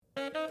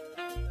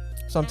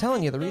So I'm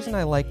telling you, the reason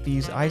I like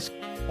these ice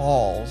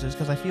balls is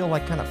because I feel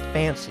like kind of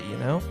fancy, you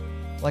know?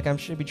 Like I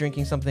should be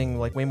drinking something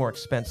like way more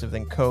expensive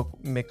than Coke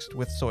mixed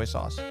with soy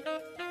sauce.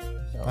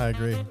 So, I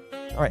agree.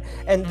 all right,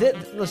 and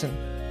listen,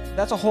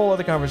 that's a whole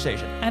other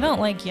conversation. I don't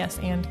like yes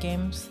and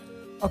games.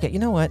 Okay, you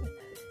know what?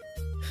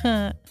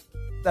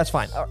 That's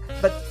fine.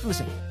 But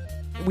listen,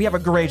 we have a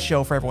great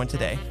show for everyone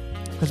today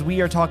because we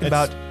are talking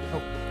about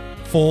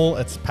full.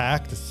 It's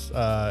packed.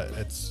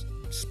 It's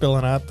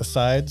spilling out the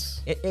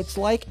sides. It's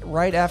like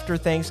right after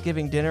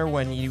Thanksgiving dinner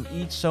when you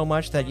eat so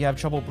much that you have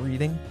trouble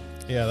breathing.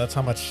 Yeah, that's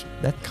how much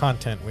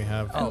content we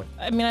have. Oh.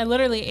 I mean, I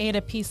literally ate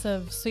a piece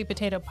of sweet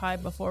potato pie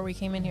before we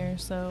came in here,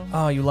 so.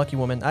 Oh, you lucky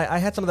woman. I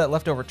had some of that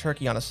leftover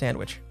turkey on a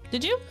sandwich.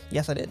 Did you?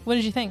 Yes, I did. What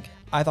did you think?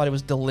 I thought it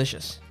was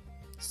delicious.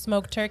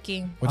 Smoked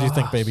turkey. What do you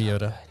think, Oh, Baby so Yoda?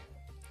 good.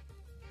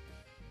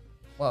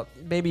 Well,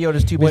 Baby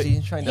Yoda's too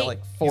busy trying to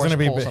like force gonna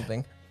be pull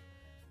something.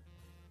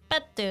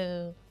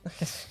 Batu.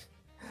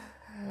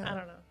 I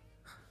don't know.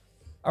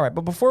 All right,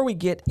 but before we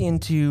get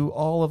into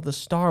all of the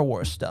Star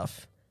Wars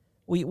stuff,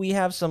 we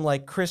have some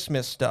like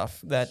Christmas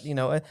stuff that, you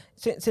know,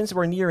 since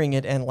we're nearing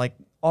it and like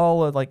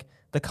all of like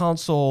the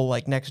console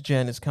like next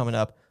gen is coming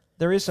up,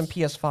 there is some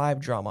PS5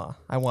 drama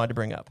I wanted to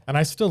bring up. And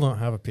I still don't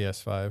have a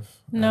PS5.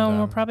 No, and,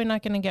 we're probably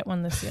not going to get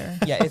one this year.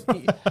 Yeah,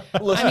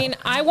 listen, I mean,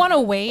 I want to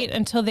wait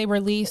until they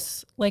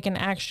release like an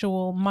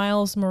actual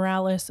Miles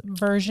Morales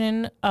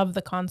version of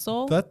the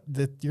console. that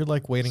you're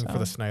like waiting for So.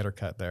 the Snyder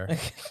cut there.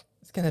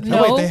 it's gonna.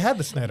 No. Oh wait, they had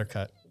the Snyder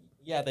cut.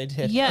 Yeah, they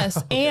did.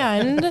 Yes,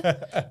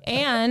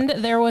 and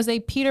there was a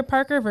Peter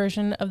Parker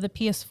version of the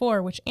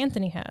PS4, which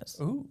Anthony has.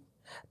 Ooh.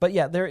 But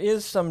yeah, there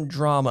is some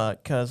drama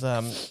because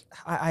I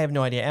have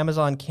no idea.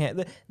 Amazon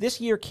can't.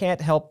 This year can't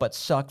help but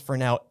suck for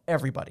now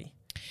everybody.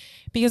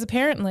 Because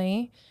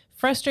apparently,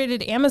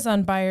 frustrated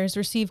Amazon buyers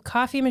receive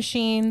coffee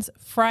machines,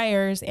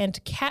 fryers,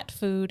 and cat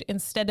food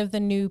instead of the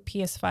new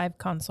PS5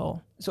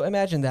 console. So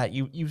imagine that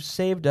you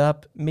saved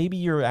up. Maybe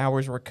your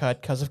hours were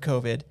cut because of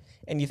COVID,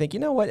 and you think, you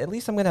know what? At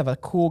least I'm gonna have a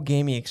cool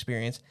gaming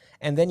experience,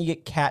 and then you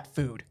get cat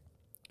food.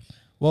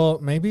 Well,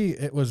 maybe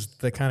it was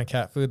the kind of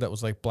cat food that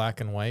was like black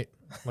and white.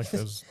 Like it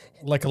was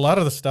like a lot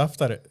of the stuff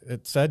that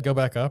it said. Go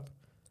back up.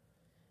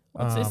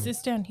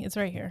 It's down here. It's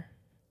right here.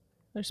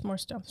 There's more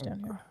stuff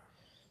down here.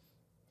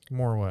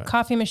 More what?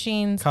 Coffee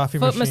machines, Coffee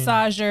foot machine.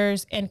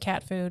 massagers, and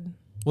cat food.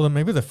 Well, then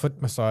maybe the foot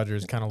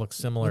massagers kind of look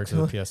similar to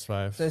the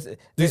PS5. So Did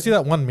you see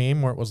that one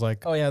meme where it was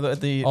like Oh yeah,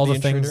 the all the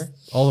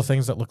intruder.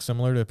 things that look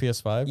similar to a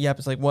PS5? Yep,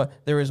 it's like what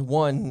there is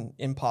one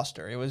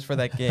imposter. It was for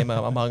that game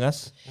Among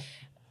Us.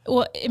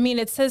 Well, I mean,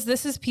 it says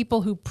this is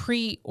people who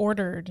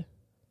pre-ordered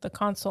the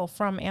console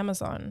from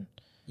Amazon.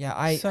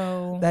 Yeah,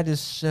 So that is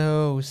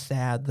so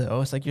sad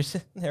though. It's like you're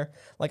sitting there,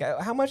 like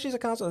how much is a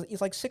console?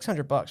 It's like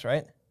 $600,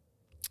 right?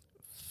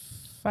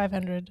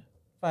 500.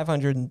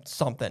 500 and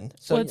something.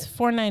 So Well, it's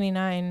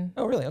 $4.99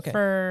 oh really? Okay.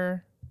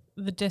 for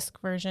the disc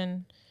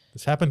version.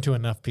 This happened to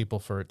enough people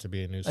for it to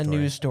be a news A story.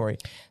 news story.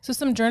 So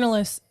some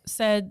journalists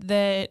said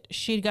that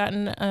she'd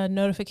gotten a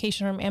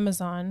notification from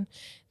Amazon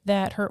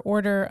that her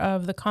order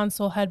of the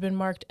console had been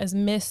marked as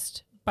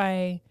missed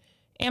by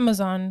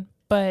Amazon,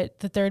 but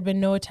that there had been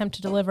no attempt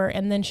to deliver.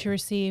 And then she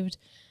received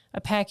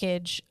a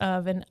package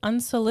of an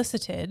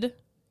unsolicited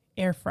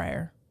air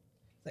fryer.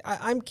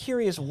 I'm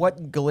curious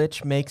what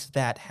glitch makes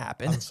that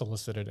happen.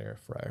 Unsolicited air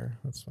fryer.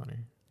 That's funny.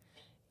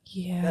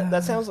 Yeah.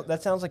 That sounds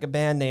like a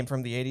band name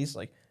from the 80s.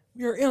 Like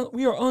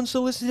we are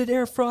unsolicited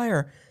air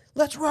fryer.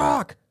 Let's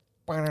rock.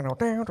 1,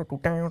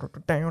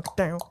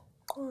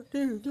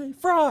 2, 3,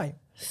 fry.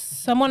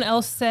 Someone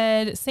else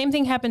said, same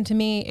thing happened to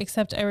me,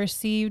 except I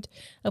received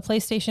a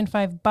PlayStation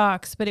 5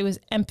 box, but it was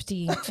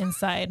empty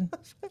inside.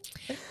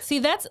 See,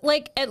 that's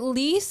like at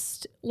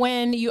least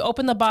when you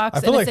open the box I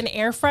and feel it's like- an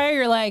air fryer,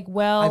 you're like,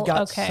 well, I've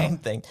got okay.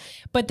 something.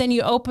 But then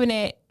you open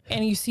it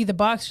and you see the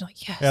box, you're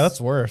like, yes. Yeah,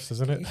 that's worse,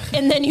 isn't it?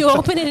 And then you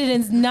open it and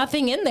there's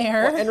nothing in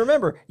there. Well, and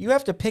remember, you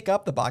have to pick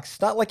up the box.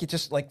 It's not like it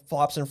just like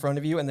flops in front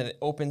of you and then it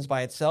opens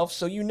by itself.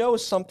 So you know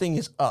something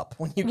is up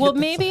when you Well, get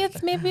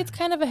maybe it's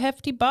kind of a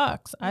hefty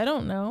box. I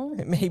don't know.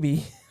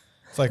 maybe.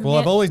 It's like, well, Yeah.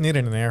 I've always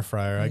needed an air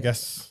fryer. I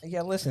guess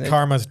Yeah, listen.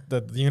 karma's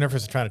the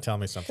universe is trying to tell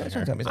me something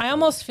here. I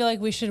almost feel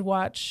like we should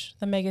watch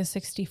the Mega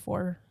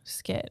 64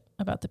 skit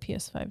about the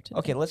PS5 today.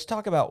 Okay, let's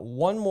talk about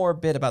one more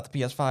bit about the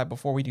PS5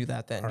 before we do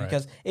that then, All right.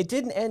 because it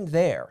didn't end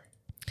there.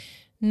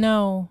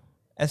 No.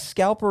 As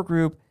Scalper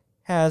Group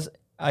has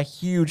a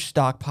huge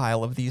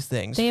stockpile of these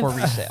things They for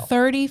have resale.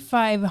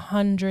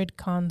 3,500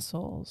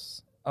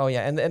 consoles. Oh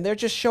yeah, and they're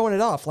just showing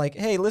it off. Like,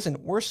 hey, listen,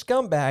 we're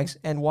scumbags,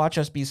 and watch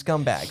us be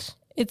scumbags.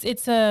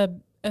 It's a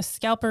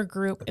scalper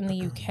group in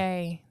the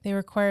UK. They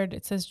required,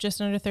 it says,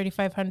 just under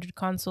 3,500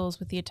 consoles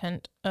with the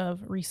intent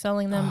of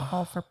reselling them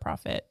all for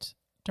profit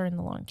during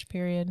the launch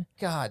period.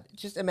 God,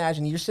 just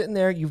imagine you're sitting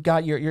there, you've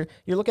got you're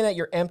looking at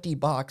your empty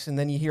box, and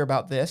then you hear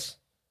about this.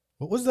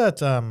 What was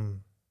that? Oh,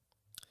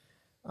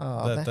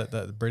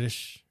 That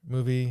British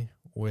movie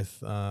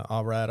with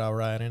All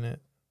Right in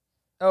it.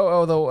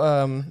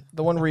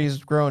 the one where he's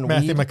growing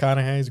Matthew weed.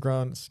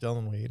 McConaughey's still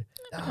in weed.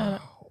 Oh,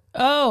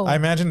 Oh, I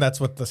imagine that's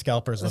what the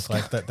scalpers look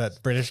like. That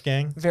British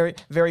gang. Very,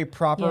 very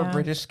proper Yeah.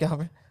 British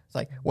scalper. It's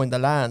like when the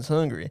lion's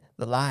hungry,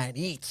 the lion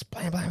eats.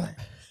 Blah, blah, blah.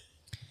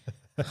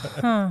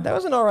 That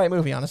was an all right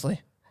movie,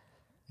 honestly.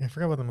 Yeah, I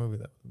forgot what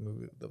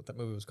what that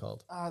movie was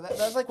called. That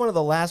was like one of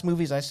the last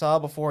movies I saw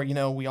before,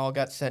 we all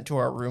got sent to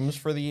our rooms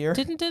for the year.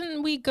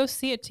 didn't we go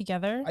see it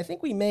together? I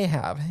think we may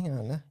have. Hang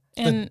on.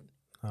 And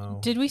Oh,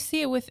 did we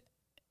see it with?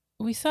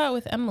 We saw it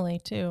with Emily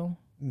too.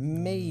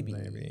 Maybe.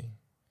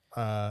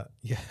 Yeah,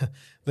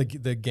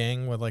 the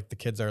gang with like the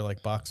kids are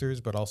like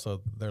boxers, but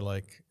also they're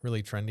like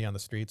really trendy on the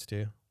streets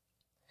too.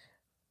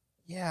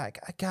 Yeah,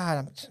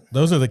 God.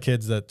 Those are the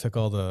kids that took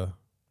all the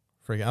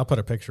friggin'. I'll put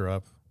a picture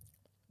up.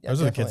 Yeah,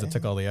 Those are the kids that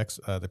definitely.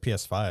 took all the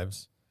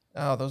PS5s.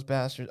 Oh, those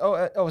bastards.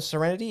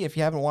 Serenity. If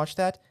you haven't watched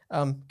that,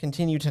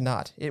 continue to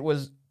not. It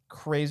was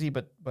crazy,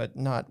 but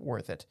not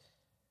worth it.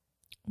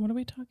 What are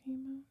we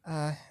talking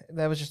about?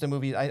 That was just a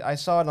movie. I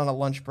saw it on a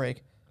lunch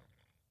break.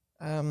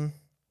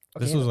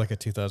 This was like a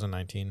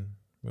 2019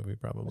 movie,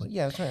 probably.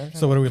 Yeah. That's right.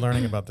 So what are we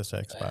learning about this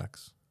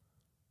Xbox?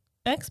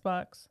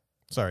 Xbox.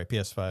 Sorry,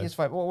 PS5.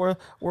 PS5. Well,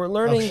 we're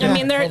learning. shit. I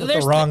mean, Well, that's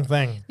there's the wrong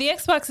thing. The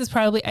Xbox is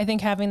probably, I think,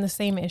 having the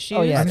same issues.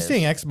 Oh, yeah. I'm it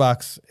seeing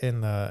Xbox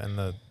in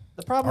the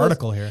the problem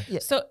article here. Yeah.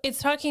 So it's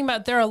talking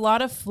about there are a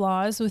lot of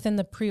flaws within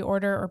the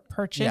pre-order or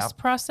purchase Yeah.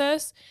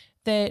 process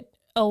that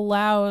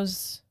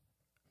allows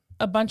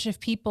a bunch of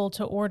people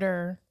to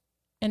order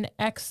an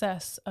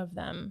excess of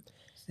them.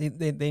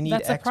 They need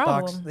That's a Xbox.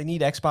 problem. They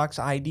need Xbox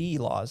ID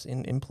laws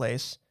in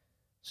place,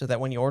 so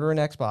that when you order an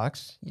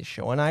Xbox, you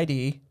show an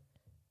ID,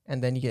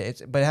 and then you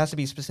get it. But it has to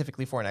be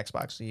specifically for an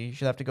Xbox. So you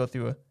should have to go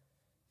through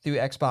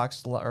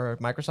Xbox or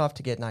Microsoft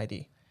to get an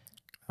ID.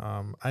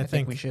 I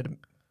think we should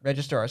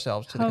register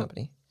ourselves to the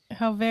company.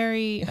 How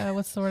very,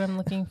 what's the word I'm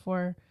looking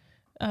for?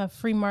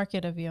 Free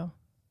market of you.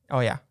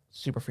 Oh yeah,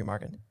 super free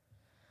market.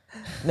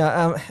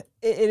 No,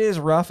 it is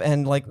rough,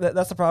 and like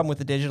that's the problem with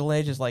the digital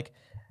age. Is like,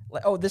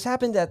 oh, this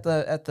happened at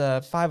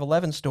the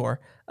 511 store.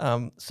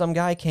 Some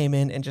guy came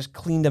in and just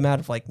cleaned them out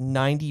of like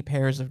 90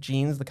 pairs of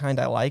jeans, the kind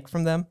I like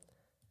from them.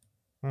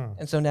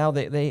 And so now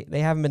they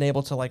haven't been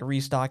able to like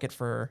restock it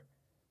for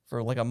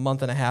like a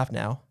month and a half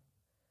now.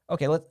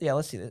 Okay,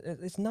 let's see.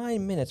 It's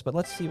 9 minutes, but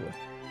let's see.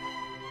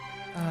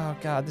 Oh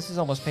God, this is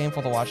almost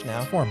painful to watch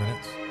now. 4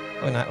 minutes.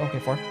 Oh, not okay.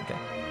 4. Okay.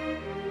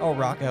 Oh,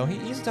 Rocco,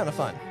 he's a ton of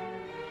fun.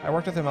 I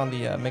worked with him on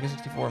the Mega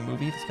 64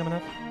 movie that's coming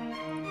up.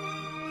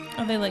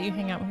 Oh, they let you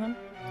hang out with them?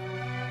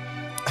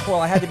 Well,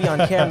 I had to be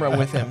on camera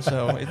with him,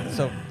 so I don't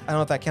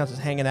know if that counts as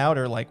hanging out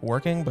or like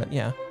working, but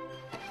yeah.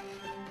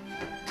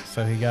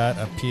 So he got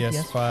a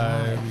PS5.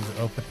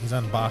 PS5. He's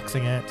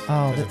unboxing it.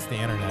 Oh, 'cause it's the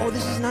internet. Oh,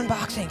 this is an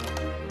unboxing.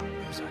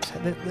 I'm so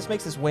excited. This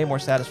makes this way more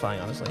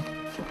satisfying, honestly.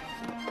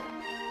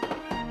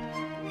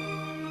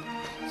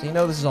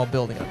 So this is all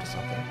building up to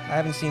something. I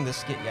haven't seen this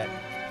skit yet.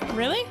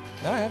 Really?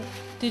 No, I haven't.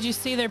 Did you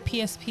see their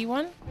PSP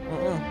one?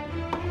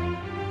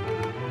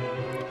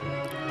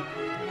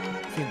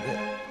 See,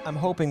 I'm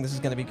hoping this is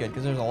going to be good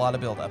because there's a lot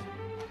of build up.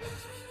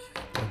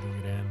 Plugging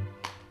it in.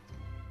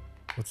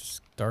 What's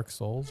this, Dark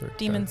Souls or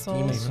Demon Dark- Souls.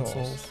 Demon Demon Souls.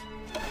 Souls.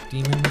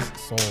 Demon's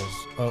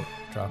Souls. Oh,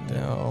 dropped it.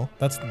 No.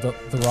 That's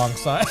the wrong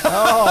side.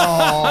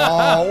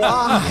 Oh,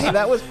 why?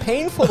 That was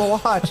painful to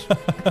watch.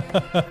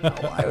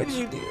 Why would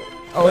you do it?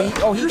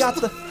 Oh, he got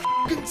the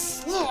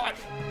slot.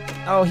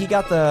 Oh, he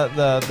got the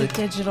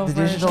Digital the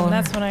version. digital-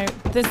 That's when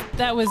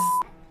that was.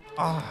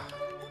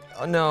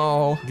 Oh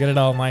no. Get it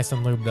all nice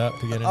and lubed up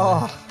to get in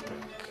Oh.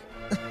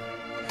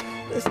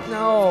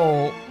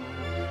 No.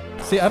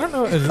 there. See, I don't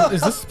know.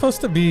 Is this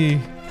supposed to be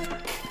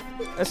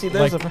I see.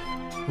 There's Like-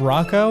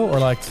 Rocco or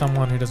like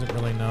someone who doesn't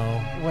really know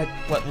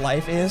what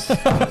life is.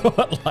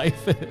 what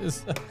life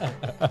is?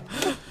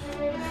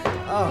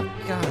 Oh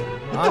God.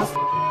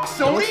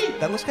 Honestly,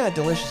 that looks kind of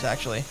delicious,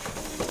 actually.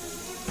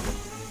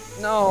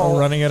 No. Oh,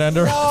 running it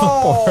under the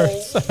No.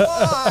 boards.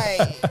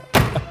 Why?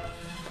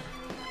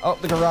 Oh,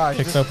 the garage.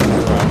 Kicks open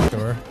the garage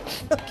door.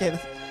 Okay.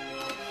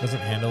 Doesn't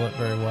handle it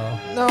very well.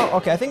 No.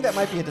 Okay. I think that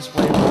might be a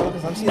display model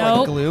because I'm seeing like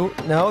Nope. glue.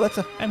 No, that's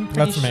a. I'm pretty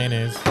That's sure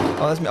mayonnaise.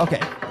 Oh, that's me. Okay.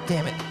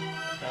 Damn it.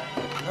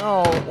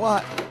 No.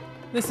 What?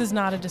 this is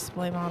not a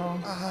display model.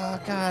 Oh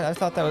God. I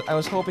thought I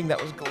was hoping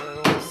that was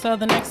glue. So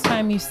the next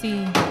time you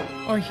see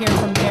or hear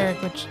from Derek,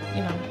 which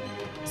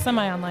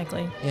semi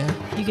unlikely, Yeah.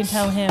 you can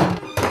tell him,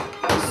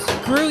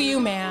 "Screw you,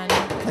 man."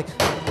 Like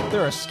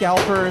there are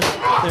scalpers.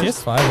 There's,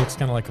 PS5 looks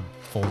kind of like a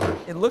folder.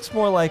 it looks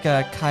more like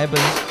a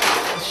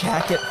Kaiba's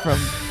jacket from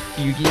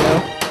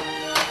Yu-Gi-Oh.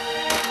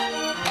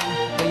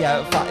 But yeah,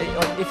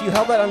 like if you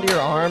held that under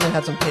your arm and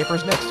had some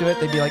papers next to it,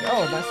 they'd be like,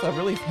 "Oh, that's a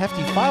really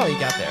hefty file you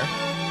got there."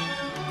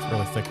 It's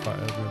really thick file.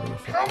 Really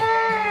thick.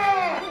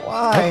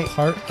 Why? What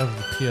part of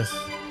the PS?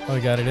 Oh,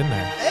 you got it in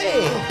there.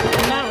 Hey,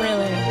 Not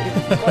really.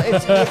 well,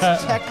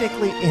 it's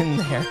technically in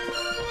there.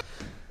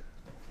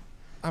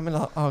 I'm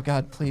gonna. Oh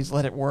God, please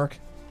let it work.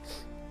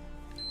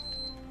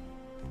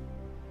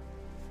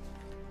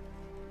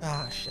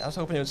 Ah, shit. I was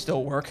hoping it would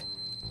still work.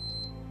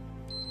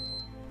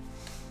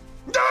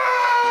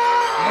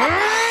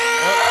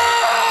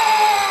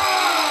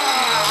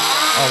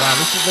 Oh wow,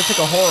 this That took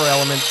a horror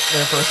element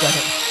there for a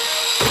second.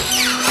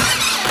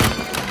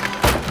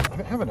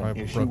 I'm having an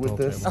issue with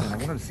this, and I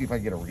wanted to see if I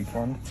get a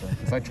refund.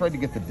 Because I tried to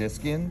get the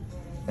disc in,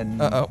 and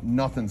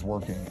nothing's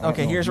working.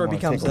 Okay, here's where it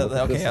becomes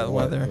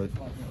weather.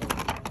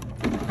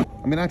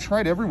 I mean, I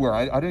tried everywhere.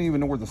 I didn't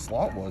even know where the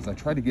slot was. I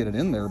tried to get it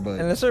in there, but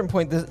And at a certain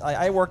point,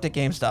 I worked at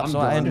GameStop, so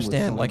I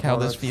understand like how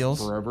this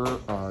feels. Forever.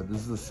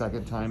 This is the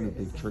second time that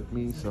they've tricked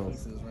me. So,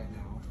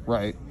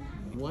 right.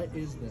 What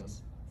is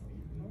this?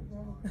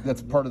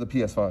 That's part of the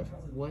PS5.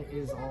 What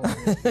is all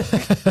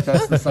this?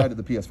 That's the side of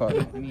the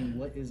PS5. I mean,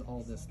 what is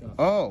all this stuff?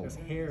 Oh. This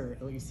hair.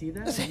 Oh, you see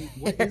that? I mean,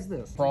 what is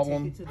this?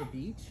 Problem. Take it to the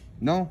beach?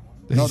 No,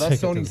 Take that's it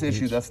to Sony's the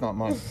issue. beach. That's not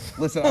mine.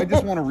 Listen, I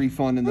just want a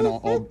refund, and then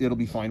it'll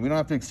be fine. We don't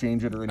have to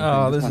exchange it or anything.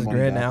 Oh, Just this my is money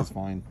great back now. is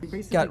fine.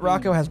 God,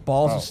 Rocco has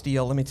balls of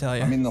steel. Let me tell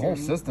you. I mean, the whole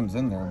system's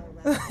in there.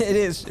 it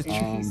is. It's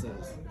Pieces.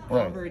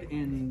 Right. Covered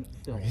in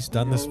film. He's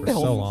done this for No so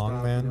stop, long,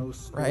 no man.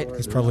 store, Right? He's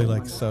there's probably no like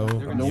money. so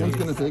No one's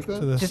gonna take to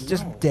that. this.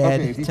 just dead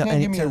Okay, if you to,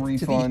 can't give me a to the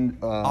refund,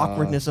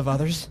 awkwardness of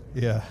others.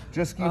 Yeah.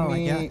 Just give Oh my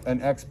me God. an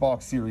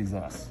Xbox Series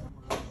S.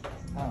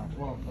 Oh,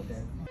 well,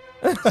 okay.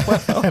 An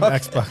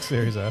Xbox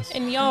Series S.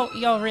 And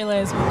y'all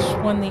realize which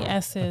one the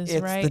S is,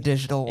 It's right? the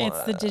digital one.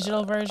 It's the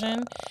digital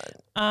version.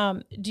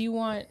 Do you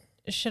want?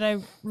 Should I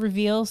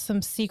reveal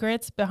some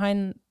secrets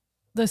behind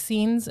the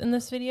scenes in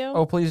this video?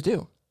 Oh, please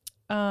do.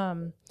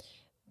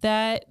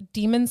 That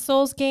Demon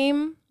Souls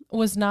game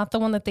was not the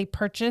one that they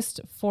purchased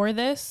for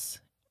this,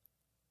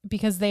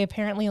 because they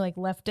apparently like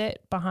left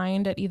it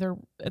behind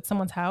at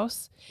someone's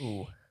house.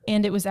 Ooh.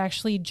 And it was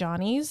actually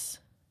Johnny's.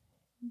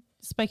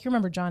 Spike, you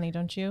remember Johnny,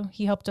 don't you?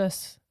 He helped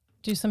us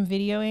do some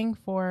videoing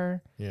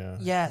for. Yeah.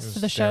 Yes. It was For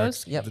the Derek's-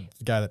 shows? Yep.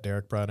 The guy that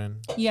Derek brought in.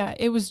 Yeah,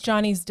 it was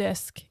Johnny's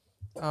disc.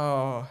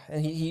 Oh,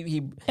 and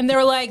he And they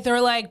were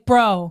like,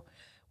 bro,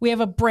 we have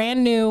a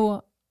brand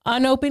new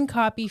unopened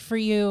copy for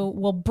you.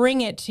 We'll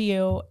bring it to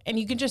you. And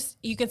you can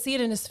see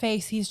it in his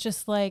face. He's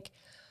just like,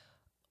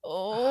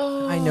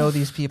 oh. I know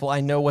these people. I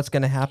know what's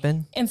gonna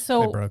happen. And They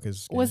so broke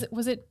his. was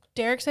game. it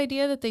Derek's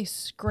idea that they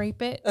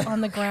scrape it on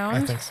the I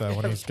ground? think so.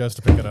 When he goes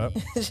to pick it up.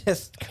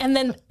 Just And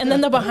then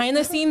the behind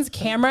the scenes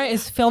camera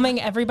is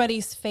filming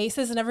everybody's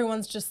faces, and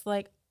everyone's just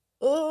like,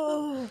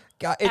 oh,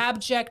 God,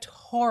 abject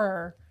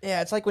horror.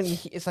 yeah, it's like when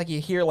it's like you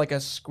hear like a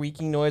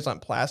squeaking noise on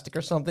plastic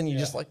or something. You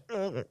just like.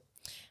 Ugh.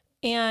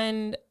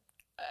 And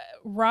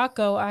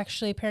Rocco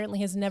actually apparently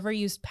has never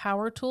used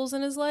power tools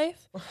in his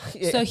life.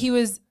 Yeah. So he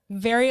was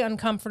very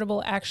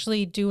uncomfortable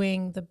actually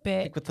doing the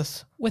bit with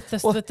this. with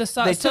the Well,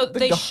 saw. they So took the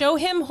they go- show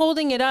him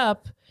holding it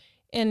up,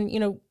 and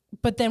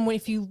but then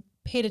if you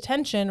paid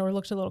attention or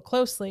looked a little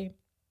closely,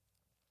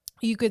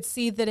 you could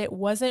see that it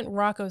wasn't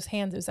Rocco's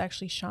hands; it was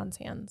actually Sean's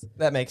hands.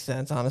 That makes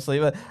sense, honestly.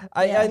 But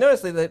Yeah. I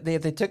noticed that they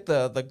took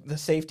the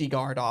safety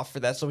guard off for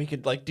that, so we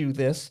could like do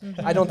this.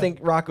 Mm-hmm. I don't think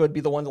Rocco would be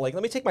the one to like.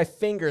 Let me take my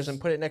fingers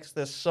and put it next to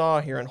this saw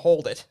here and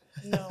hold it.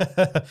 No.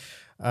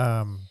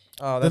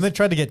 Oh, Then that's, they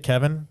tried to get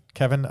Kevin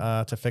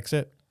to fix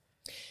it,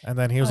 and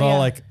then he was Oh, all yeah.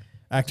 like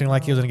acting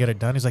like he was gonna get it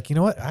done. He's like, you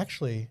know what?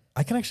 Actually,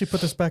 I can actually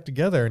put this back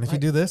together, and if you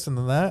do this and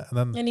then that, and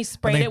then And he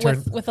sprayed they it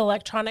turned- with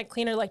electronic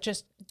cleaner, like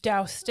just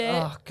doused it.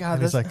 oh God,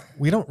 And he's this, like,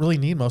 we don't really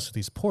need most of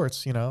these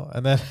ports, and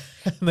then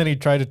and then he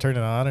tried to turn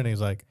it on, and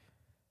he's like,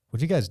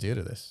 what'd you guys do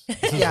to this?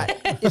 This is yeah,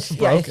 it's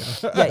broken.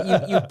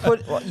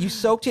 You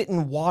soaked it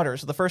in water.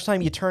 So the first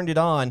time you turned it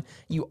on,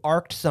 you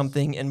arced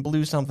something and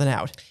blew something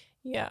out.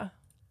 Yeah.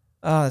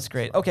 Oh, that's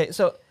great. Okay,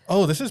 so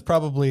Oh, this is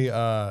probably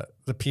the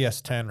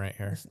PS10 right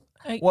here.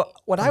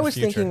 what I the was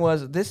future. thinking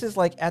was this is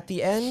like at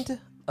the end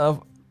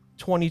of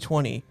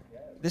 2020.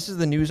 This is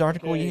the news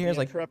article you hear. It's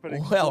like,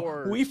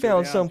 well, we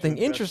found something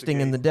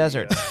interesting in the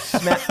desert.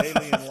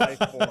 Alien life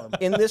form.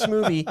 In this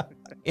movie,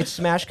 it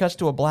smash cuts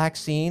to a black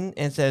scene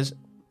and says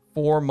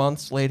 4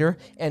 months later,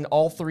 and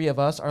all three of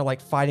us are like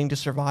fighting to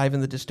survive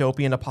in the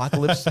dystopian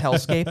apocalypse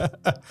hellscape.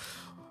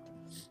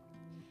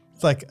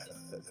 It's like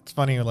it's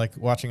funny, like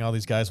watching all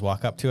these guys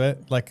walk up to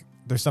it. Like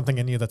there's something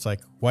in you that's like,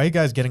 why are you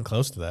guys getting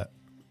close to that?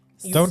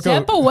 Don't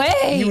Step go.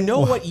 away. You know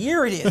what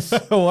year it is.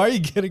 Why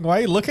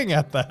are you looking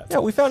at that? Yeah,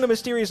 we found a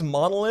mysterious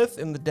monolith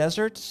in the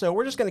desert, so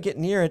we're just gonna get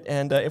near it,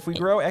 and if we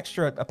grow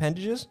extra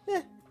appendages,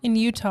 In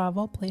Utah, of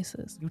all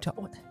places. Utah,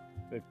 what?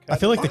 I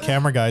feel like the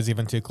camera guy's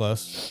even too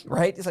close.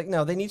 Right? It's like,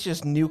 no, they need to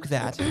just nuke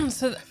that.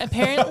 So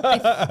apparently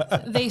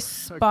they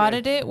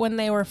spotted it when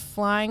they were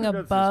flying Does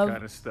this above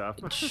kind of stuff.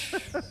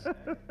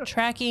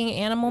 tracking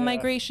animal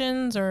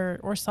migrations or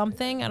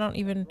something. I don't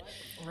even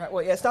Right.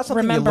 Well, yeah, it's not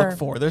something you remember. look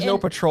for. There's no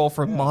And- patrol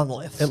for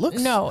monoliths. It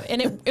looks No,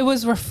 and it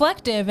was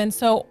reflective, and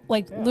so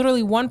like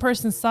literally one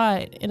person saw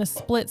it in a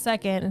split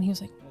second, and he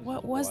was like,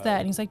 "What was that?"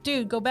 And he's like,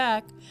 "Dude, go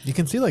back." You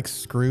can see like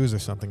screws or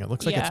something. It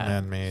looks like it's Yeah.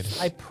 man-made.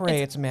 I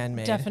pray it's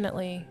man-made.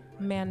 Definitely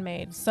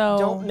man-made. So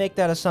Don't make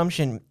that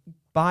assumption.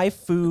 Buy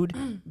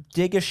food,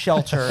 dig a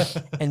shelter,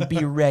 and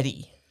be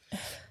ready.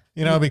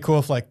 You know, it'd be cool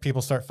if like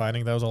people start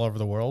finding those all over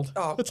the world.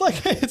 Oh. It's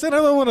like it's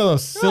another one of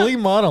those silly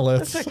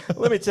monoliths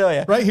Let me tell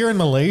you, right here in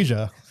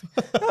Malaysia.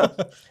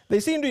 they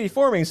seem to be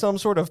forming some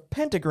sort of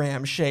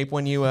pentagram shape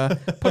when you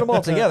put them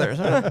all together.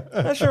 So,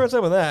 not sure what's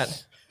up with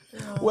that.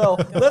 Well,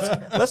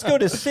 let's go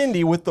to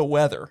Cindy with the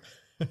weather.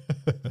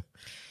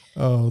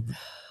 Oh,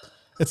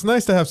 it's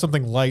nice to have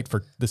something light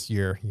for this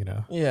year,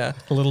 Yeah.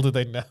 Little did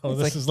they know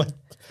this is like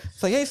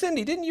It's like, hey,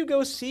 Cindy, didn't you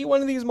go see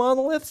one of these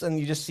monoliths? And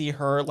you just see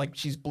her, like,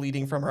 she's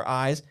bleeding from her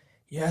eyes.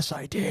 Yes,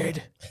 I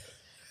did.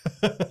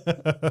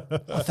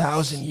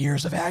 1,000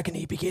 years of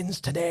agony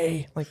begins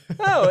today. Like,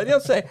 oh, and you'll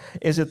say,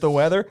 is it the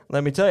weather?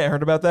 Let me tell you, I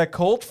heard about that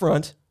cold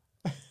front.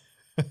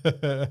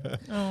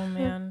 Oh,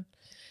 man.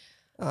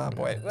 Oh,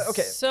 boy.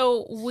 Okay.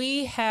 So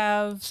we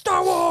have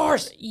Star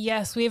Wars!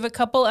 Yes, we have a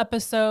couple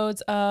episodes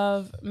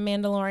of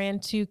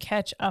Mandalorian to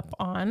catch up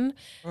on.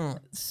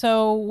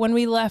 So when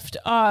we left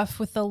off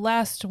with the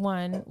last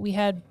one, we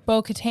had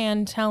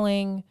Bo-Katan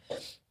telling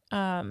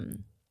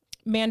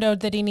Mando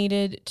that he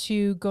needed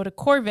to go to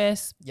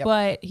Corvus,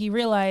 but he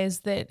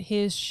realized that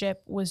his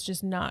ship was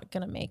just not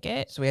going to make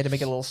it. So we had to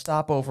make a little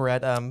stopover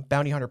at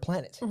Bounty Hunter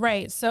Planet.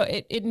 Right. So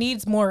it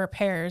needs more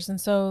repairs. And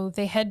so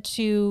they head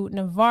to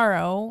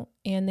Navarro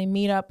and they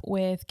meet up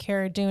with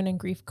Cara Dune and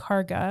Greef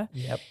Karga.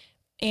 Yep.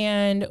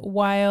 And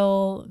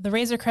while the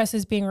Razor Crest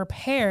is being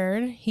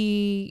repaired,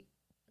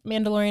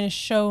 Mandalorian is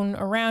shown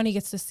around. He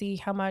gets to see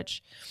how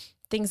much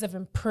things have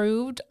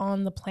improved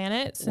on the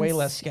planet. Way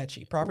less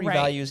sketchy. Property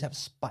values have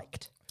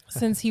spiked.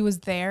 Since he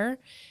was there.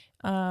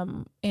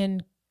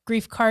 And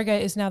Greef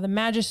Karga is now the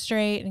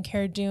magistrate and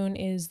Cara Dune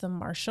is the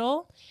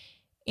marshal.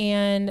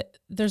 And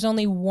there's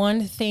only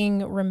one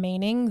thing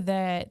remaining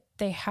that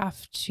they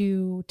have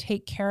to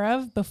take care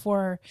of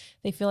before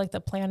they feel like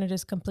the planet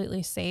is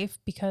completely safe,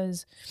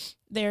 because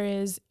there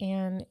is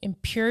an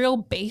Imperial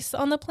base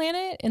on the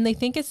planet and they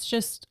think it's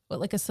just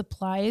like a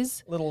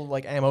supplies. Little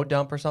like ammo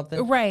dump or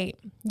something. Right.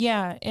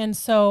 Yeah. And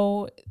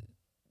so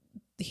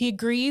he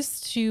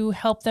agrees to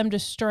help them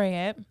destroy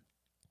it.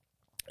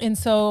 And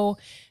so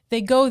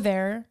they go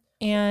there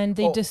and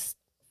they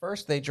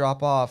First, they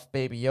drop off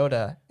Baby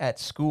Yoda at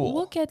school.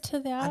 We'll get to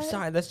that. I'm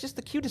sorry, that's just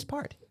the cutest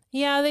part.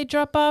 Yeah, they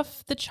drop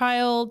off the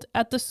child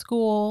at the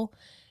school,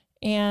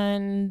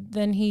 and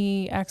then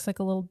he acts like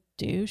a little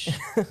douche.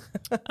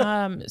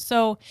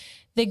 So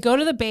they go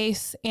to the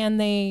base,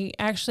 and they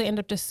actually end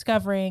up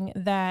discovering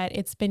that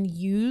it's been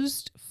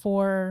used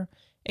for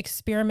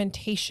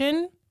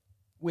experimentation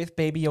with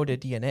Baby Yoda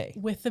DNA.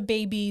 With the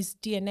baby's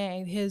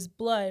DNA, his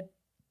blood.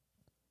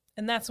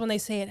 And that's when they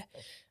say it.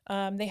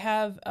 They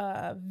have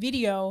a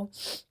video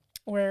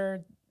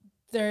where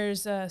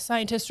there's a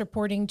scientist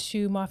reporting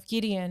to Moff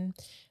Gideon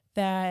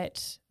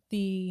that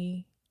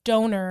the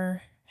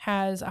donor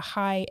has a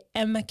high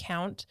M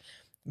count.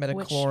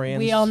 Midichlorians.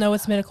 We all know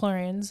it's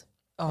midichlorians.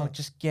 Oh,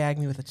 just gag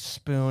me with a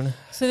spoon.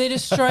 So they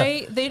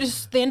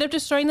end up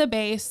destroying the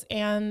base,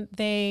 and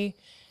they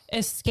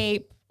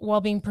escape while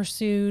being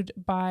pursued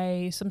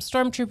by some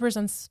stormtroopers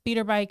on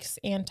speeder bikes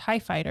and TIE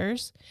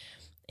fighters.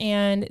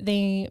 And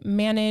they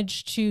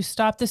manage to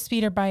stop the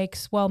speeder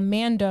bikes while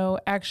Mando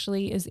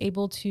actually is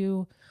able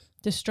to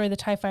destroy the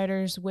TIE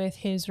fighters with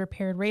his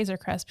repaired Razor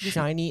Crest.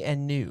 Shiny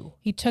and new.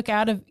 He took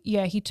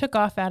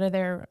off out of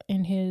there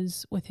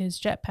with his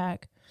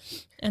jetpack.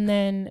 And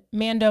then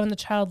Mando and the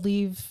child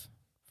leave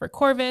for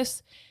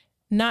Corvus,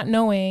 not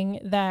knowing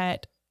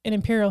that an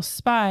Imperial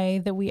spy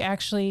that we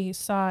actually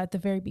saw at the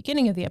very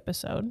beginning of the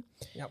episode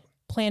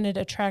planted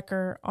a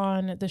tracker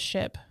on the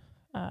ship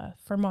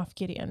for Moff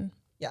Gideon.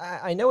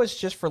 Yeah, I know it's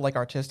just for like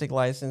artistic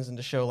license and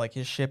to show like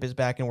his ship is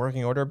back in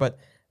working order, but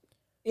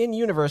in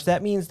universe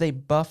that means they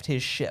buffed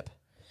his ship.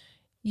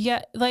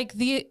 Yeah, like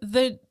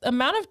the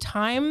amount of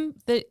time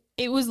that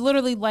it was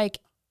literally like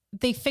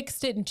they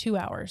fixed it in 2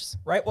 hours.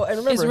 Right. Well, and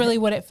remember, is really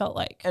what it felt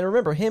like. And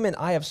remember, him and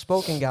I Have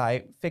Spoken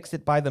guy fixed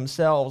it by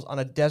themselves on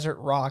a desert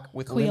rock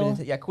with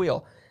limited. Yeah,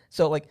 Queel.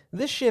 So like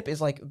this ship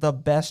is like the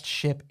best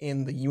ship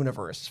in the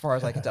universe as far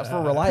as I can tell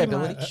for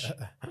reliability.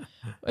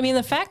 I mean,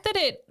 the fact that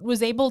it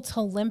was able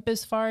to limp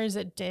as far as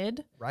it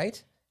did,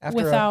 right,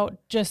 without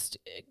just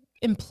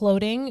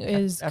imploding,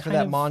 is after kind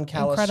that of Mon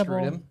Cala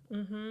screwed him.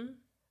 Mm-hmm.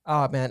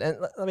 Oh man, and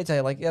let me tell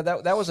you, like, yeah,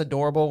 that was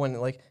adorable when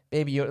like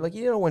Baby Yoda, like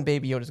when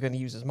Baby Yoda is going to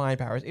use his mind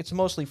powers, it's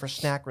mostly for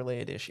snack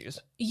related issues.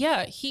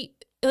 Yeah,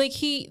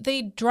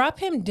 they drop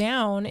him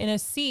down in a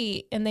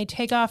seat and they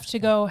take off to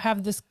go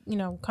have this,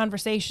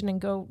 conversation and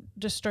go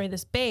destroy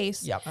this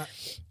base. Yep.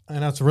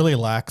 And it's really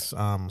lax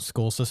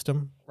school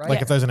system. Right.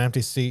 Like if there's an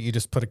empty seat, you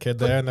just put a kid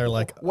there and they're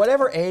like...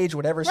 Whatever age,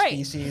 whatever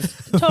species.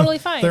 Totally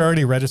fine. They're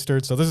already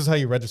registered, so this is how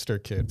you register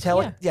kids.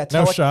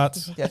 No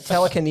shots. Yeah,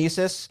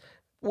 telekinesis.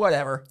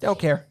 Whatever. Don't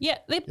care. Yeah.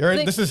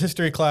 This is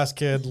history class,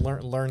 kid.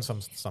 Learn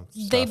some stuff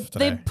today.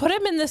 They put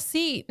him in the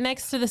seat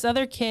next to this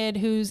other kid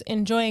who's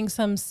enjoying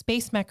some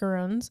space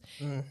macaroons.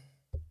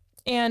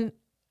 And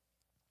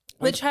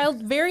the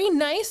child very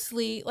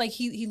nicely, like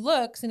he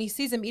looks and he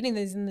sees him eating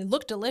these and they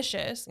look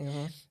delicious.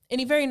 Mm-hmm. And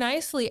he very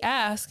nicely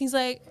asks, he's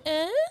like,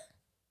 eh?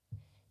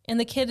 And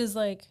the kid is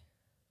like...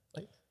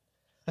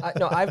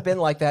 No, I've been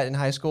like that in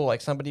high school. Like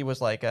somebody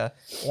was like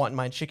wanting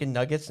my chicken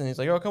nuggets, and he's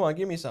like, "Oh, come on,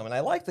 give me some." And I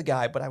liked the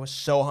guy, but I was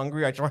so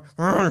hungry. I just went,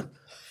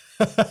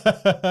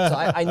 so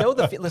I know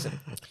listen,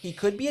 he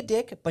could be a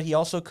dick, but he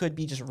also could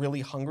be just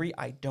really hungry.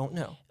 I don't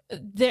know.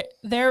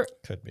 there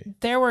Could be.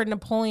 there were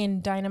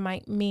Napoleon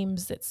Dynamite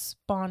memes that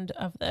spawned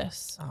of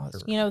this. Oh,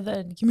 that's You know,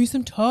 the give me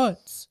some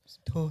tots,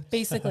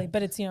 basically,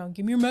 but it's, you know,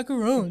 give me your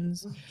macarons.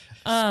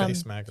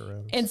 Space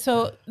macaroons. And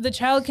so the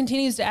child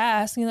continues to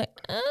ask, and he's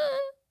like,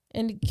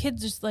 and the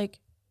kid's just like,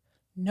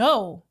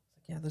 no.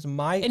 yeah, there's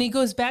my. And he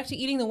goes back to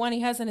eating the one he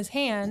has in his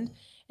hand,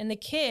 and the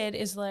kid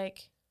is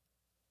like,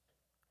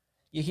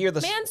 you hear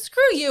the man,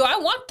 screw you, I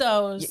want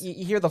those.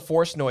 you hear the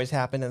force noise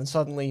happen, and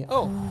suddenly,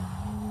 oh,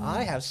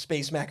 I have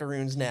space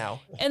macaroons now.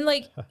 And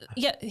like,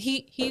 yeah,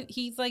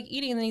 he's like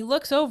eating, and then he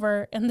looks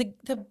over, and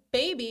the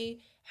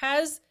baby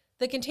has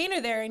the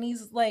container there, and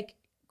he's like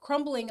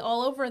crumbling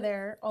all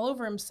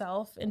over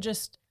himself, and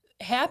just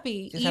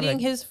happy Just eating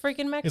his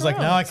freaking macarons. He's like,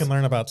 now I can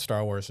learn about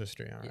Star Wars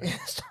history. All right.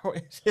 Star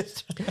Wars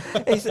history.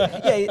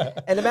 Yeah,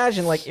 and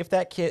imagine like if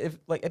that kid,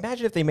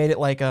 imagine if they made it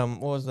like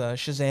what was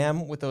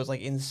Shazam with those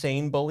like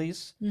insane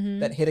bullies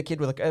that hit a kid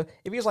with like if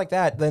he was like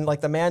that, then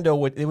like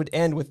it would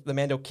end with the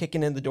Mando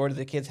kicking in the door to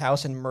the kid's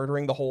house and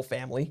murdering the whole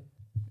family,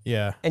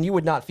 Yeah. and you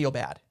would not feel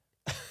bad.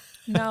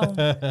 No.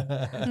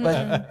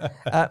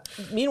 But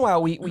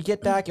meanwhile, we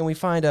get back and we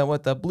find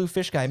what the blue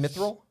fish guy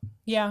Mithril.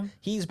 Yeah.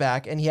 He's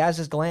back and he has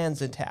his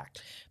glands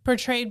intact.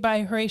 Portrayed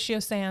by Horatio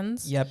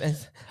Sands, Yep, and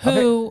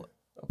who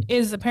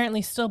is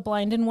apparently still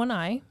blind in one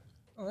eye.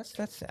 oh,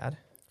 that's sad.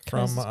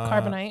 From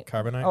carbonite.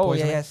 Carbonite. Oh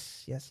poisoning?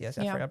 yes. I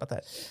Yeah. forgot about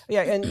that.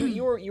 Yeah, and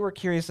you were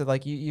curious that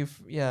like you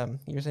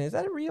were saying, is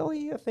that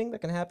really a thing that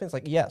can happen? It's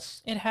like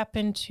yes. It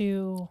happened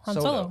to Han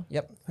Solo.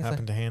 Yep. It's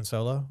Happened to Han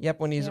Solo. Yep.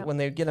 When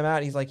they get him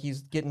out,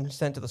 he's getting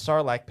sent to the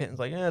Sarlacc pit. And it's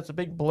like, yeah, it's a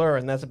big blur,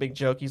 and that's a big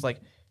joke. He's like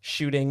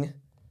shooting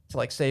to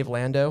like save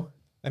Lando.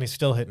 And he's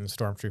still hitting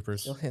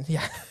stormtroopers.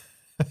 Yeah.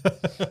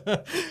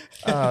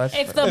 That's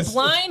If the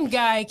blind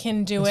guy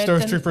can do it, The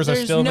then stormtroopers are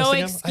there's still no missing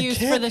him? I excuse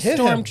for can't the hit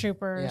him.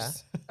 stormtroopers. yeah.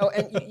 Oh,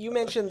 and you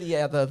mentioned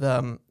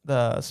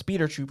the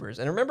speeder troopers,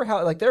 and remember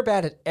how like they're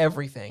bad at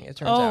everything. It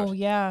turns out. Oh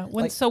yeah.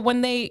 Like-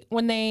 When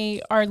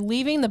they are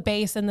leaving the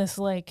base in this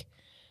like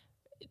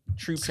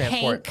Troop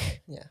transport.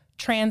 tank Yeah.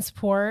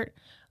 transport,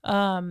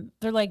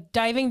 they're like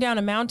diving down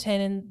a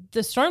mountain, and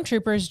the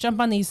stormtroopers jump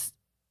on these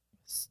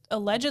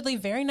allegedly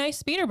very nice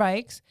speeder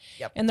bikes.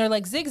 Yep. And they're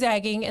like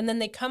zigzagging, and then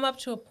they come up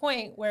to a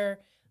point where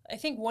I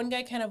think one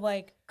guy kind of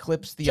like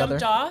Clips the jumped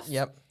other. off.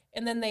 Yep.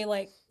 And then they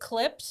like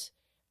clipped,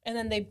 and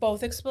then they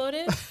both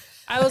exploded.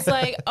 I was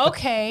like,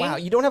 okay. Wow,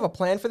 you don't have a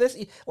plan for this?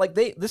 Like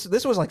this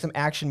was like some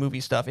action movie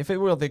stuff. If it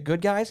were the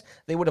good guys,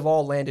 they would have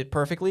all landed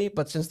perfectly.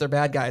 But since they're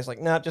bad guys, like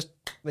nah, just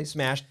they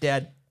smashed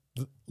dead.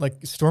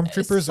 Like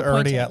stormtroopers are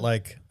already at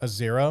like a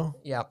 0.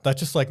 Yeah. That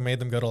just like made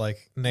them go to like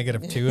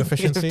 -2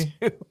 efficiency.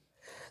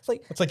 It's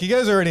like It's like you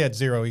guys are already at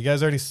 0. You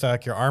guys already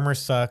suck. Your armor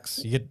sucks.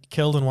 You get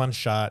killed in one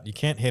shot. You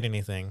can't hit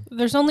anything.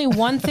 There's only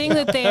one thing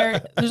that they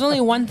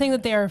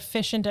are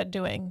efficient at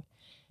doing: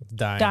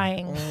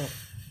 dying.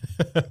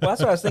 well, that's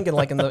what I was thinking.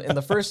 Like in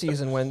the first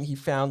season when he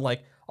found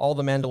like all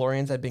the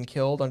Mandalorians had been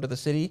killed under the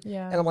city,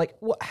 Yeah. and I'm like,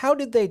 how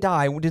did they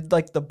die? Did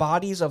like the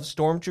bodies of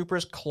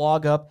stormtroopers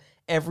clog up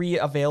every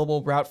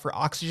available route for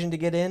oxygen to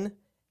get in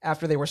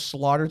after they were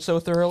slaughtered so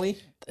thoroughly?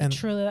 And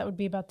Truly, that would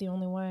be about the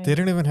only way. they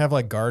didn't even have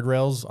like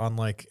guardrails on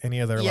like any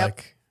of their Yep.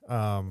 like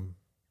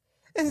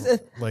And,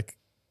 like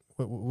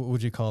what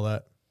would you call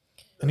that?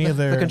 Any of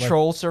their the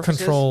control like, surfaces?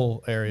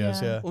 control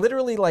areas, Yeah. yeah.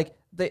 Literally, like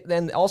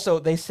then also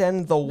they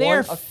send the They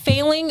are one.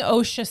 failing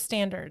OSHA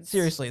standards.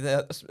 Seriously,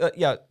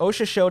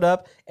 OSHA showed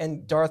up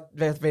and Darth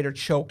Vader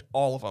choked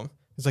all of them.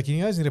 It's like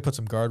you guys need to put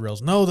some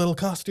guardrails. No, that'll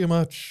cost you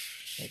much.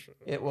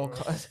 It will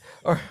cost,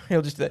 or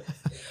he'll just do that.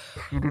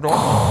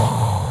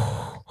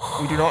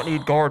 We do not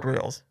need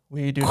guardrails.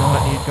 We do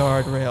not need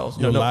guardrails.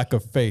 Your No. lack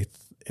of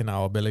faith in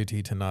our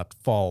ability to not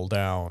fall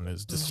down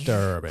is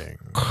disturbing.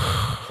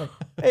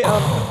 Hey,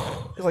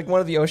 it's like one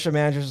of the OSHA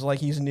managers is like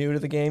he's new to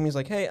the game. He's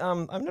like, hey,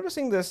 I'm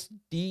noticing this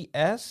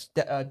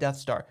Death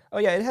Star. Oh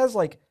yeah, it has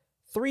like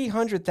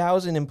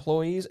 300,000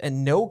 employees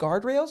and no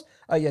guardrails.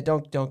 Oh yeah,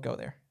 don't go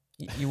there.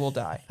 You will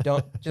die.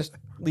 Don't just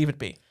leave it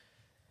be.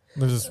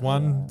 There's this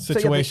one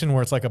situation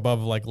where it's like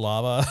above like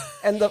lava.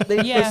 And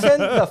they Yeah.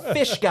 send the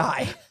fish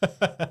guy,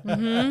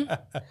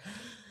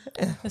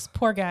 This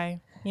poor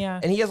guy.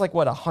 Yeah. and he has like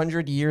what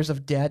 100 years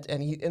of debt,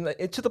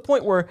 and to the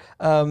point where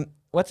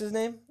what's his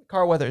name?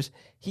 Carl Weathers.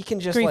 He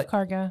can just Grief like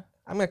Karga.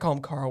 I'm gonna call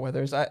him Carl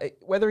Weathers.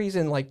 Whether he's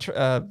in like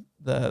the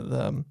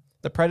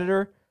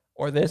Predator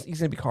or this, he's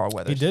gonna be Carl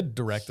Weathers. He did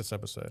direct this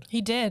episode.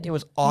 He did. It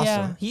was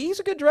awesome. Yeah. He's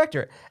a good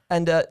director,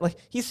 and like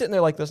he's sitting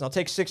there like, listen, I'll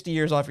take 60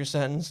 years off your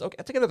sentence. Okay,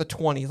 I'll take another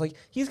 20. Like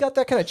he's got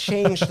that kind of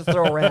change to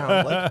throw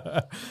around. Like,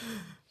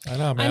 I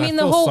know, man. I mean,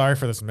 the feel whole- sorry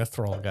for this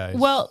Mithril guy.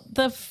 Well,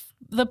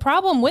 the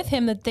problem with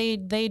him that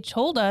they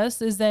told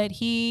us is that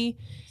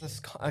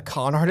this a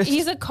con artist.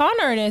 he's a con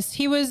artist.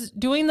 He was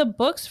doing the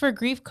books for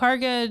Grief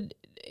Karga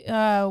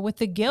with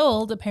the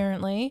guild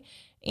apparently,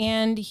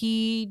 and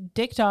he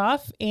dicked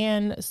off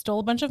and stole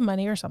a bunch of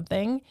money or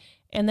something,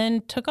 and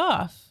then took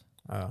off.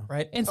 Oh.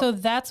 right. And so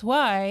that's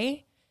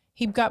why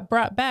he got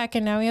brought back,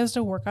 and now he has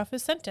to work off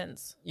his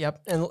sentence.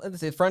 Yep, and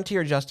the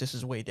frontier justice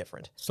is way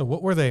different. So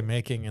what were they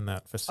making in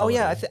that Oh facility?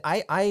 yeah,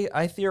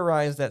 I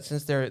theorize that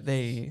since they're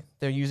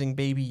using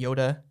Baby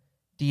Yoda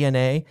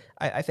DNA,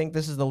 I think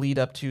this is the lead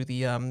up to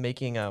the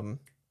making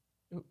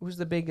who's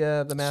the big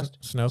the master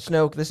Snoke.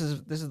 Snoke. This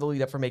is the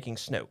lead up for making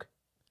Snoke.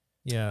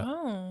 Yeah.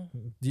 Oh.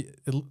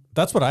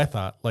 That's what I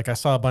thought. Like I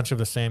saw a bunch of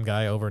the same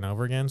guy over and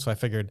over again, so I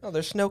figured Oh,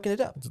 they're Snoking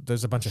it up.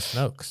 there's a bunch of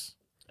Snokes.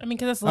 I mean,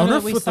 because that's I wonder literally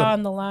if what we with saw the-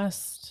 in the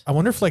last. I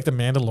wonder if like the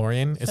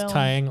Mandalorian is Film.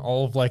 tying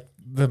all of like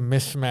the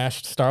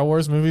mishmashed Star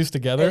Wars movies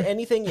together.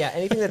 Anything that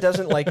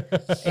doesn't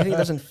anything that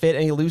doesn't fit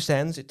any loose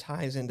ends, it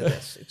ties into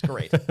this. It's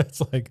great.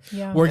 It's like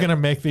Yeah. we're gonna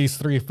make these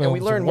 3 films. And we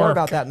learn more work.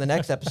 about that in the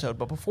next episode.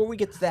 But before we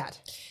get to that,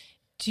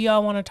 Do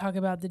y'all want to talk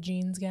about the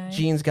jeans guy?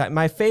 Gene's got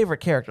my favorite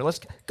character. Let's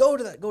go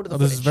to the Oh, this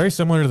footage. is very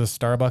similar to the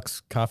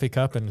Starbucks coffee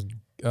cup in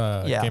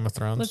Game of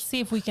Thrones. Let's see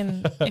if we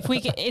can.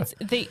 It's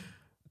they.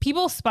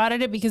 People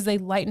spotted it because they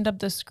lightened up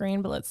the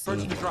screen, but let's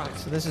see.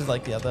 So this is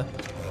like the other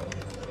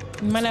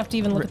You might have to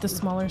even look at the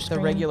smaller the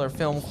screen. regular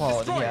film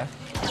quality. Yeah.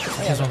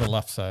 He's on the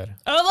left side.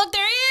 Oh, look,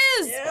 there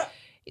he is! Yeah.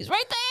 He's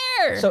right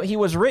there. So he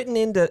was written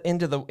into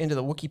the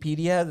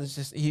Wikipedia. It's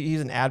just he's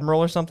an admiral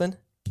or something.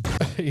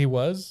 He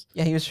was.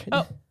 Yeah, he was.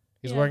 Oh.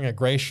 He's Yeah. wearing a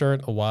gray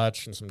shirt, a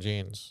watch, and some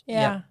jeans.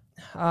 yeah.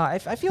 I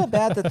feel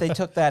bad that they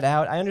took that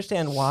out. I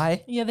understand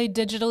why. Yeah, they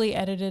digitally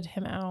edited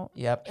him out.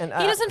 Yep, and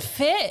He doesn't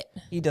fit.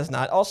 He does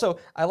not. Also,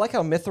 I like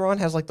how Mithron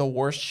has like the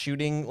worst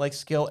shooting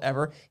skill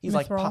ever. He's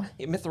Mithril.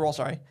 Mithril.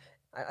 Sorry,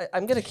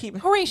 I'm gonna keep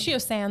Horatio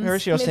Sands.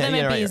 Horatio. That Sands, might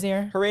yeah, be right.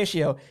 easier.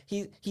 Horatio.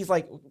 He's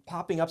like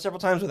popping up several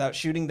times without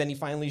shooting. Then he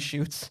finally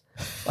shoots,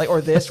 or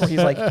this where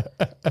he's like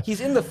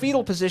he's in the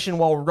fetal position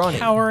while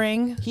running.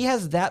 Cowering. He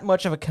has that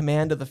much of a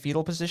command of the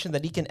fetal position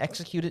that he can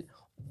execute it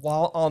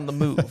while on the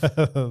move.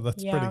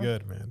 That's Yeah. pretty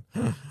good, man.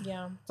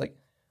 Yeah. It's like,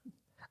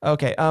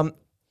 okay.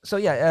 So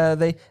yeah,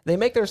 they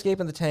make their escape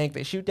in the tank.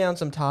 They shoot down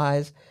some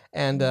ties,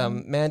 and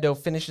Mando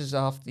finishes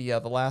off the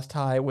last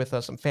tie with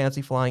some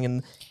fancy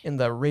flying in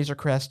the Razor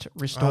Crest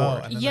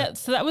restored. and then Yeah,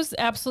 so that was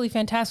absolutely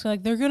fantastic.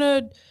 Like they're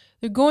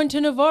going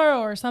to Navarro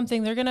or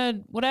something. They're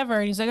gonna whatever.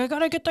 And he's like, I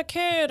gotta get the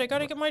kid. I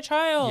gotta get my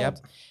child. Yep.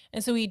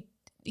 And so he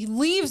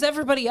leaves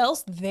everybody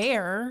else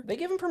there. They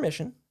give him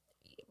permission.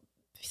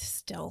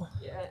 Still.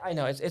 Yeah, I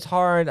know it's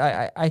hard.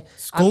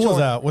 School I'm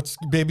was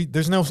torn. out.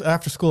 There's no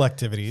after school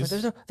activities.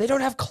 They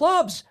don't have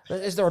clubs.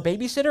 Is there a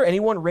babysitter?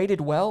 Anyone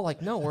rated well?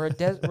 Like no, we're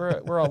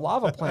a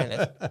lava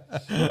planet.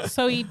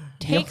 So he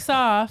takes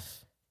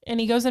off and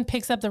he goes and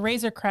picks up the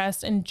Razor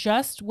Crest. And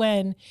just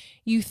when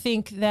you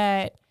think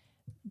that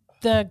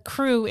the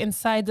crew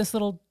inside this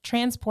little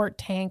transport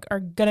tank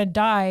are gonna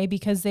die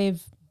because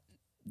they've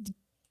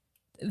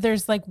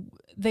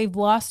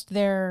lost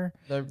their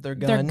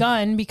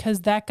gun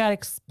because that got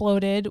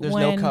exploded. There's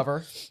when, no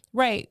cover.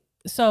 Right.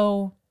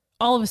 So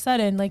all of a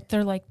sudden,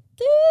 they're like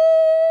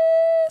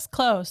this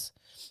close,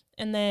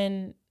 and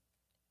then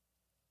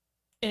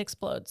it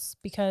explodes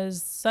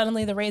because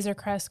suddenly the Razor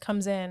Crest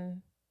comes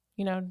in,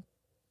 and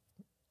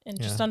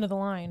just under the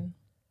line.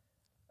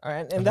 All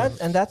right, and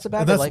that's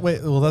about That's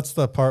it. that's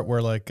the part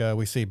where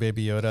we see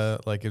Baby Yoda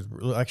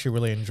actually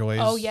really enjoys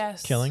Oh,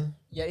 yes. killing.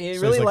 Yeah, he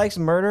So really he's likes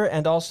murder,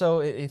 and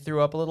also he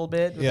threw up a little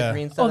bit with Yeah. the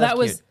green stuff. Oh, That's that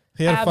was cute.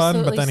 He had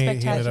fun, but then he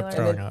ended spectacular. up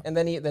throwing up. And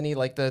then he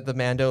like the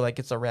Mando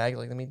gets a rag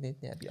like let me be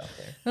off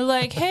there. They're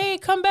like, "Hey,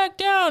 come back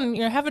down.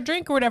 Have a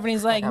drink or whatever." And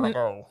he's like,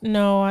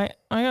 "No, I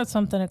got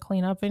something to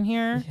clean up in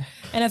here."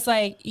 And it's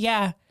like,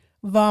 "Yeah,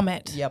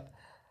 vomit. Yep.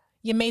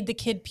 You made the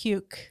kid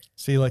puke."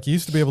 See, you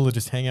used to be able to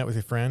just hang out with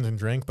your friends and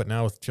drink, but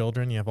now with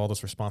children, you have all this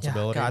Yeah,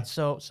 responsibility. God,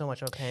 so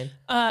much cocaine.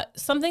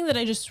 Something that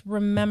I just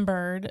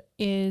remembered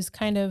is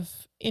kind of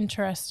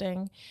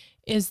interesting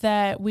is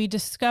that we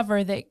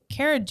discover that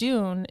Cara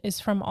Dune is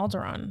from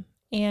Alderaan.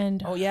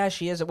 And Oh yeah,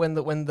 she is. When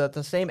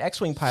the same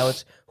X-wing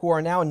pilots who are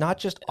now not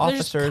just They're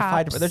just officers,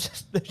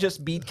 cops. they're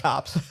just beat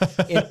cops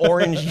in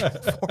orange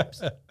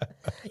uniforms.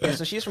 Yeah,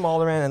 so she's from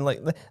Alderaan,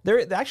 and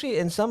they're actually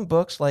in some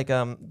books,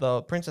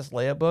 the Princess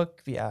Leia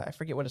book. I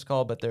forget what it's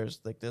called, but there's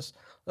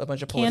a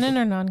bunch of canon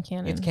or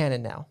non-canon? It's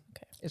canon now.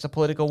 Okay. It's a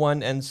political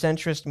one, and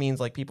centrist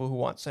means people who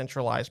want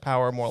centralized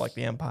power, more like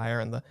the Empire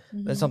and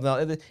the something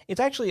else. It's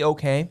actually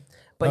okay,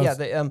 but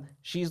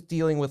she's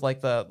dealing with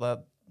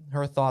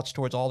her thoughts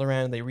towards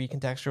Alderaan, and they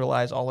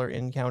recontextualize all her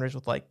encounters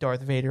with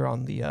Darth Vader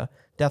on the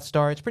Death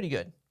Star. It's pretty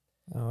good.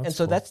 Oh, And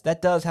so cool.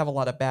 that does have a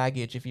lot of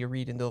baggage if you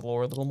read into the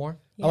lore a little more.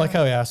 I like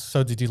how he asked,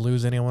 so did you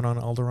lose anyone on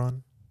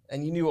Alderaan?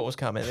 And you knew what was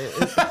coming.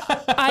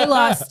 I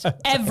lost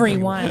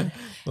everyone.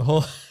 The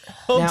whole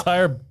Now-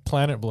 entire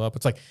planet blew up.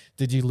 It's like,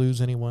 did you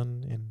lose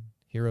anyone in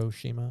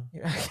Hiroshima?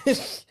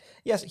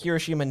 Yes,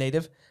 Hiroshima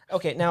native.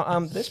 Okay, now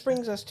this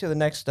brings us to the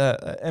next.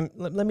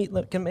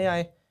 May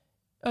I?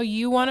 Oh,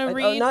 you want to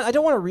read? I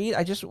don't want to read.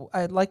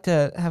 I'd like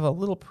to have a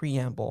little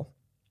preamble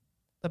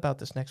about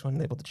this next one,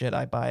 labeled the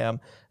Jedi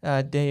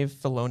by Dave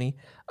Filoni.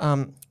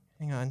 Hang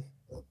on.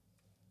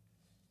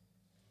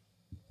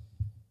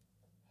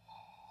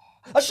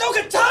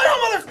 Ahsoka Tano,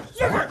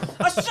 motherfucker!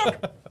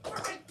 Ahsoka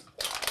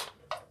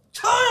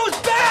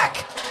Tano's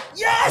back!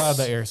 Yes! Glad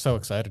that you're so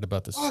excited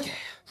about this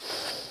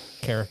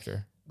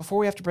character. Before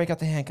we have to break out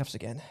the handcuffs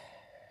again,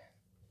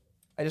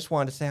 I just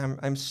wanted to say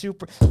I'm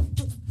super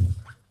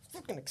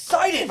fucking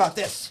excited about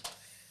this.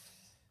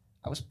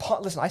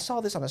 Listen, I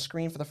saw this on a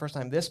screen for the first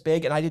time this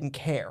big, and I didn't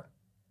care.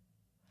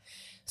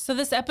 So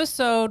this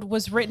episode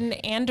was written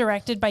and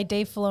directed by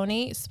Dave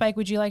Filoni. Spike,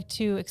 would you like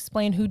to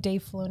explain who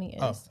Dave Filoni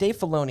is? Oh. Dave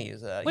Filoni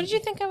is. What did you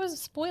think I was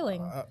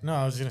spoiling? No,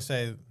 I was going to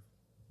say,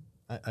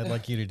 I'd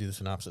like you to do the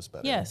synopsis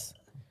better. Yes.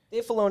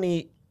 Dave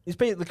Filoni is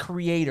basically the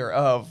creator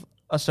of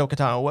Ahsoka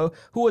Tano,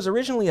 who was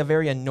originally a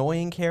very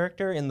annoying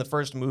character in the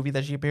first movie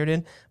that she appeared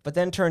in, but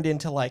then turned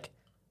into like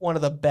one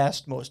of the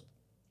best, most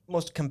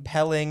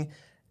compelling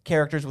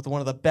characters with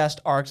one of the best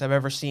arcs I've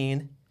ever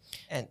seen.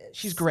 And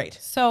she's great.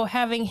 So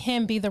having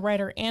him be the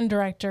writer and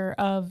director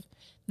of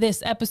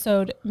this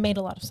episode made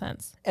a lot of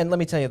sense. And let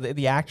me tell you,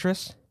 the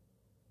actress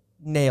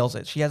nails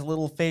it. She has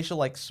little facial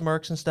like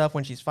smirks and stuff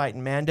when she's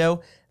fighting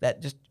Mando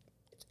that just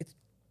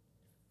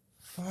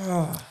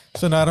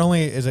So not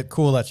only is it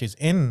cool that she's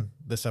in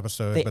this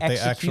episode, but they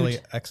actually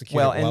execute it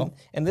well.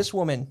 And this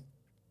woman,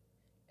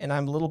 and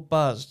I'm a little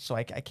buzzed, so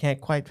I can't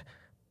quite.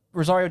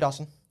 Rosario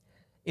Dawson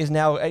is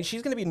now,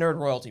 she's going to be nerd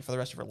royalty for the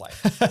rest of her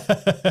life.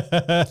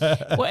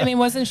 Well, I mean,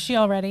 wasn't she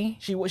already?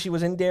 She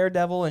was in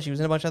Daredevil and she was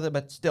in a bunch of other,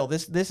 but still,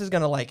 this is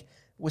going to like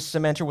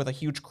cement her with a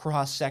huge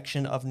cross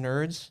section of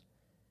nerds.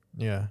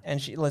 Yeah.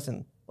 And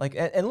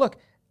and look,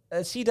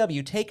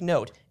 CW, take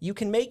note. You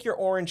can make your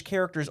orange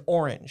characters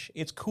orange.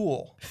 It's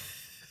cool.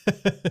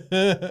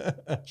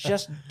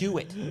 Just do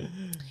it.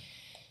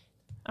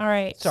 All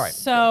right. Sorry.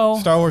 So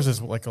Star Wars is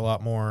like a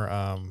lot more,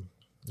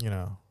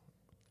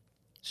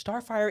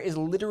 Starfire is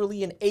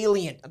literally an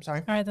alien. I'm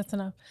sorry. all right, that's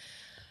enough.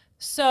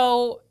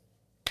 So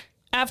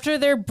after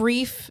their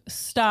brief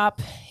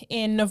stop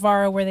in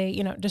Navarro where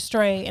they,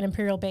 destroy an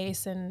Imperial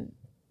base and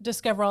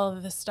discover all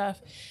of this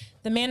stuff,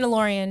 the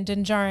Mandalorian,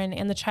 Din Djarin,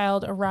 and the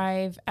child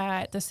arrive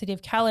at the city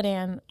of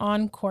Caladan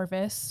on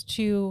Corvus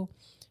to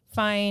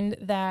find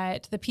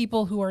that the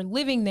people who are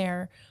living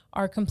there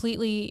are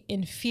completely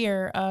in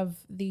fear of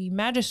the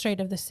magistrate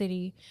of the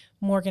city,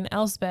 Morgan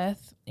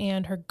Elsbeth,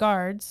 and her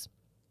guards,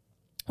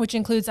 which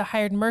includes a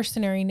hired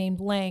mercenary named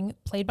Lang,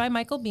 played by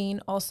Michael Biehn,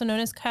 also known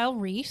as Kyle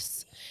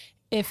Reese,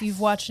 if you've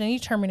watched any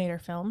Terminator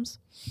films.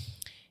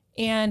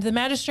 And the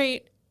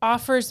magistrate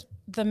offers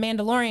the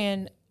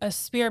Mandalorian a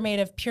spear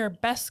made of pure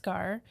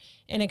Beskar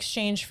in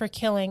exchange for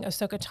killing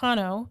Ahsoka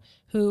Tano,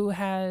 who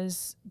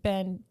has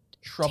been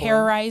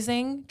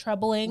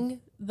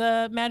troubling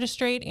the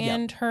magistrate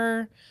and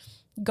her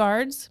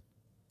guards.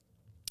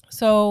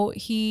 So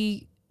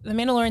the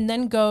Mandalorian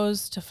then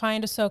goes to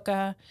find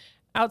Ahsoka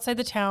outside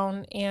the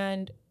town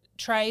and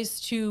tries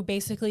to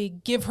basically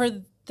give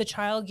her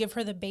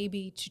the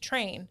baby to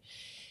train.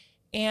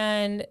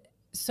 And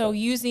so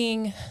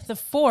using the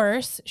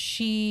Force,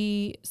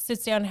 she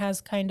sits down and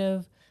has kind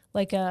of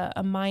like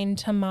a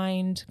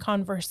mind-to-mind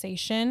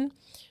conversation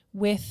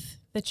with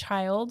the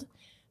child.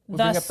 We'll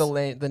bring up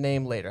the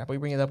name later. We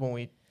bring it up when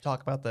we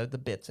talk about the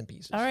bits and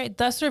pieces. All right,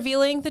 thus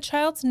revealing the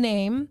child's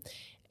name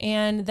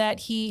and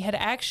that he had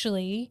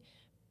actually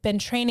been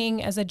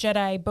training as a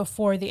Jedi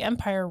before the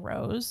Empire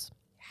rose.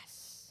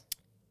 Yes.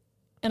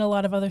 And a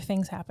lot of other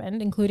things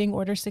happened, including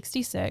Order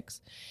 66.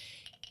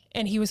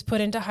 And he was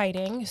put into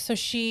hiding. So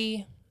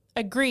she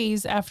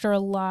agrees after a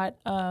lot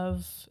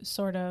of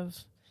sort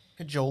of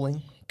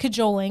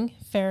cajoling,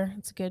 fair,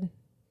 it's a good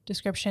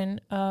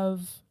description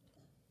of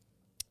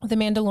the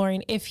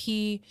Mandalorian,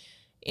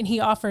 and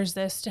he offers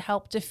this to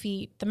help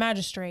defeat the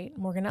magistrate,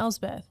 Morgan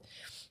Elsbeth.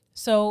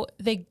 So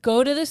they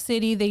go to the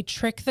city, they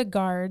trick the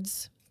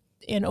guards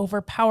and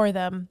overpower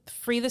them,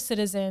 free the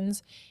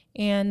citizens,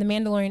 and the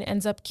Mandalorian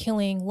ends up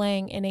killing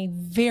Lang in a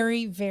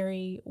very,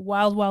 very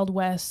Wild Wild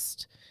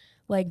West,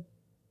 like,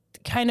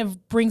 kind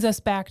of brings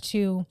us back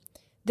to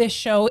this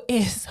show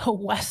is a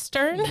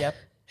Western. Yep.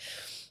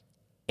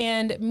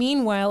 And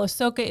meanwhile,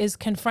 Ahsoka is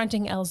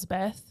confronting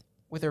Elsbeth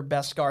with her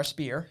Beskar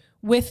spear.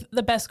 With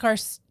the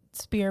Beskar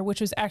spear,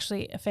 which was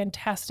actually a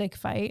fantastic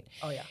fight.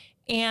 Oh, yeah.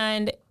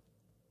 And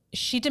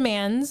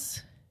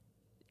Ahsoka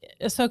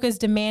is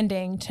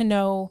demanding to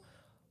know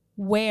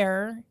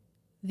where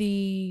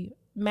the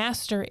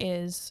master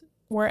is,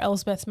 where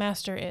Elsbeth's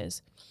master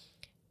is,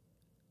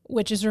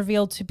 which is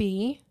revealed to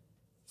be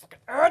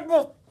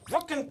Admiral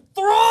fucking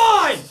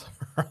Thrawn!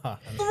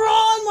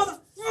 Thrawn,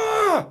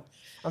 motherfucker!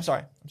 I'm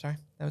sorry.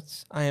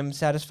 I am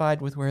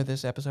satisfied with where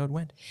this episode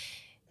went.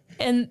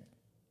 And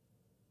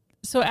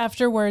so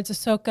afterwards,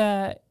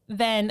 Ahsoka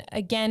then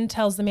again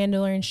tells the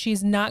Mandalorian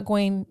she's not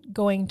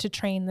going to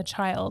train the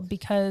child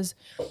because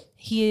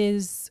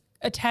his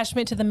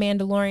attachment to the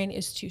Mandalorian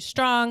is too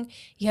strong.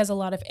 He has a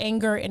lot of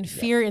anger and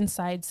fear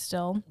inside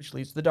still. Which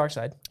leads to the dark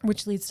side.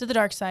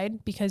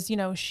 Because,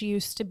 she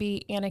used to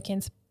be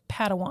Anakin's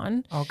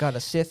Padawan. Oh, God,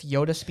 a Sith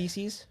Yoda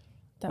species?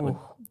 That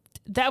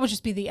would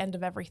just be the end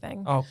of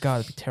everything. Oh, God,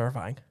 it'd be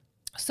terrifying.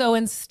 So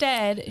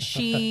instead,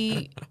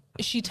 she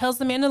tells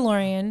the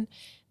Mandalorian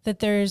that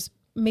there's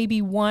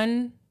maybe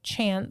one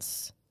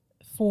chance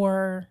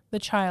for the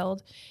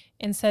child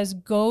and says,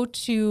 go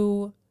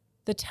to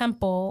the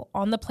temple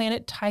on the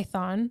planet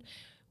Tython,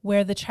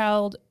 where the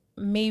child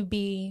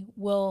maybe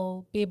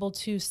will be able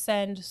to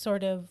send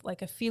sort of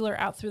like a feeler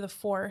out through the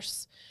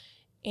Force,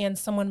 and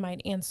someone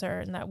might answer,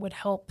 and that would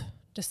help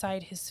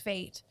decide his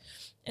fate.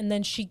 And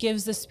then she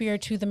gives the spear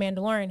to the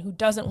Mandalorian, who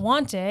doesn't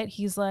want it.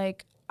 He's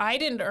like, I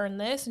didn't earn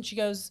this. And she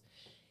goes,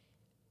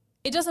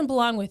 it doesn't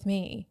belong with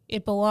me.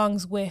 It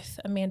belongs with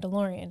a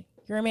Mandalorian.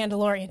 You're a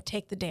Mandalorian.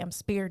 Take the damn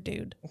spear,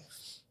 dude.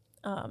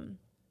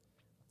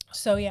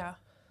 So, yeah.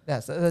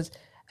 Yes,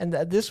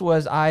 this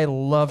was, I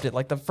loved it.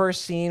 Like the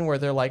first scene where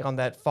they're like on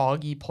that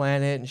foggy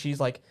planet and she's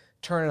like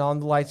turning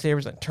on the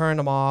lightsabers and turning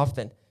them off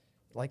and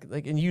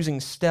and using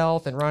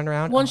stealth and running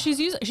around. Well, and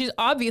she's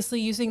obviously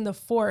using the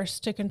Force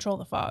to control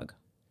the fog.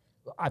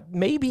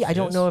 Maybe I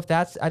don't know if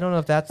that's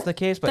the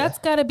case, but that's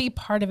got to be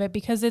part of it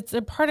because it's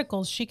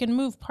particles. She can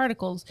move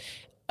particles.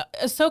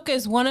 Ahsoka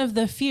is one of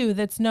the few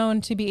that's known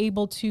to be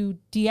able to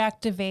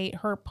deactivate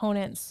her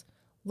opponent's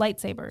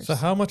lightsabers. So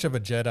how much of a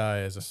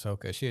Jedi is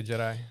Ahsoka? Is she a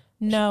Jedi?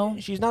 No,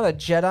 she's not a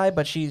Jedi,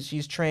 but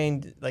she's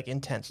trained like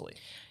intensely.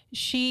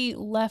 She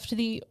left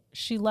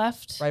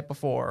right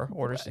before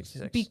Order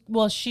 66.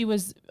 She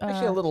was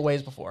actually a little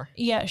ways before.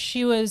 Yeah,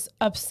 she was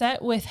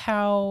upset with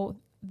how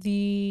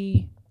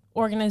the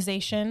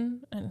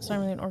organization, and it's not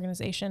really an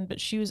organization, but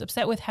she was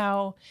upset with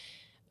how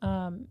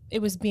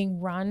it was being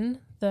run,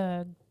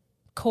 the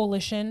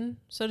coalition,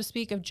 so to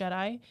speak, of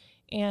Jedi.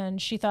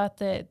 And she thought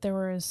that there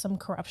was some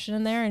corruption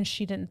in there, and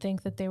she didn't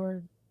think that they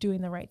were doing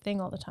the right thing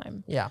all the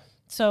time. Yeah.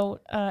 So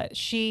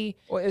she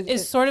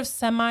is sort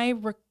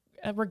of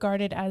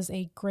regarded as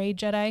a gray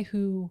Jedi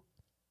who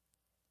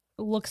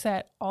looks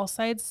at all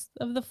sides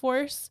of the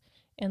Force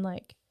and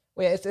like.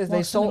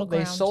 They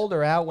sold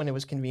her out when it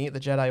was convenient, the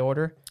Jedi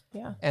Order.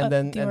 Yeah, and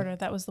then the Order,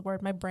 that was the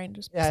word. My brain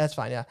just. Yeah, that's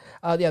fine.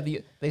 Yeah,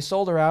 they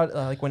sold her out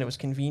like when it was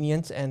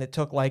convenient, and it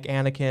took like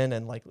Anakin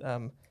and like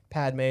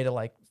Padme to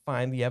like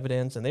find the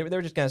evidence, and they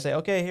were just gonna say,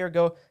 okay, here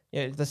go,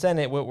 the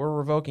Senate, we're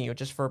revoking you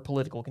just for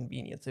political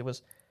convenience. It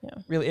was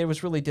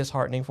really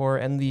disheartening for her,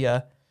 and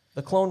the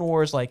Clone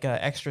Wars like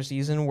extra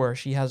season where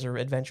she has her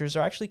adventures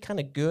are actually kind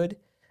of good.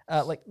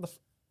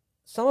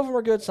 Some of them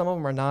are good, some of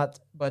them are not.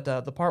 But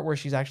the part where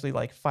she's actually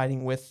like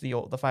fighting with the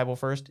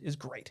 501st is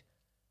great.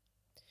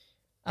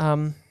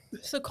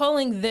 So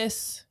calling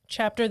this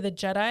chapter the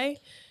Jedi,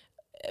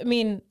 I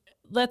mean,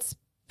 let's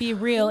be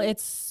real.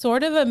 It's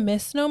sort of a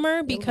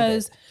misnomer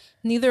because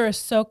neither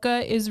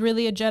Ahsoka is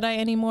really a Jedi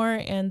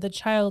anymore, and the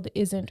child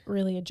isn't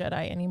really a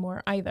Jedi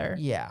anymore either.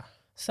 Yeah.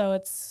 So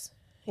it's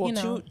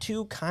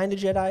two kind of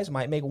Jedis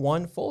might make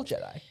one full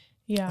Jedi.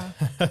 Yeah.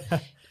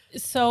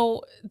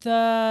 So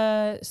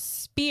the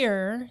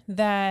spear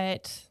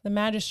that the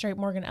magistrate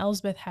Morgan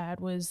Elsbeth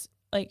had was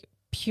like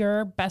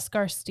pure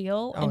Beskar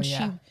steel,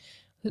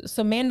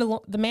 the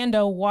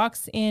Mando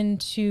walks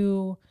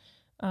into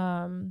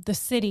the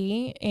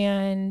city,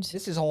 and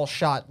this is all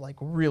shot like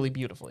really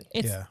beautifully.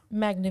 It's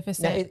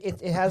magnificent. Now,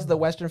 it has the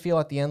Western feel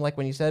at the end, like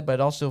when you said, but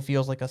it also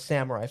feels like a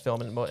samurai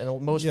film in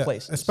most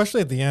places.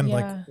 Especially at the end,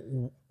 like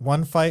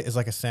one fight is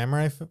like a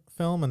samurai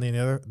film, and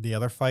the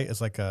other fight is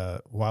like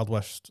a Wild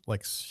West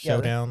like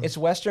showdown. It's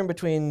Western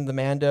between the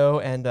Mando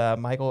and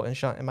Michael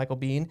and Michael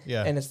Biehn,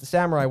 and it's the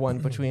samurai one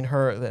between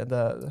her,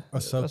 the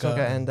Ahsoka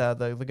and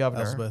the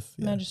governor, Elsbeth,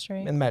 magistrate,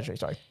 and the magistrate.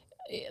 Sorry.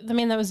 I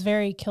mean, that was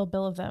very Kill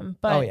Bill of them.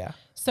 But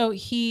so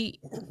he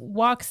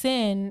walks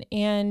in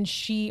and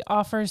she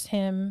offers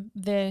him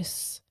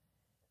this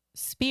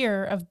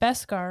spear of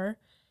Beskar,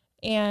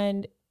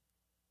 and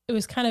it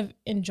was kind of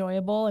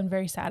enjoyable and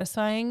very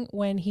satisfying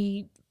when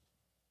he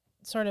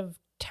sort of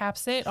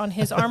taps it on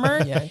his armor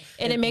and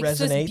it makes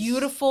resonates. This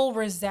beautiful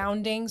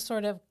resounding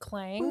sort of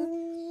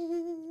clang.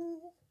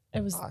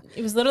 It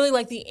was literally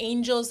like the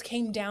angels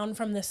came down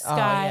from the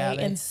sky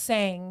and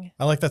sang.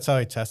 I like that's how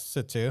he tests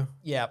it too.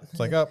 Yeah, it's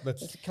like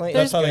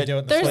that's how they do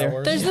it in the Star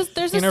Wars.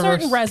 There's a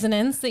certain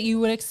resonance that you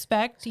would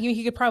expect.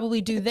 He could probably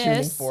do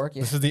this. Fork,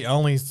 This is the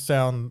only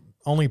sound.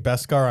 Only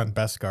Beskar on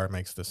Beskar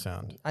makes this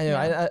sound. I know.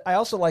 Yeah. I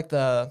also like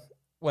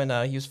when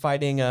he was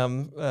fighting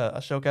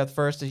Ahsoka at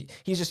first.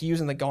 He's just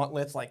using the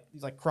gauntlets, like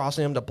he's like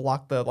crossing them to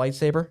block the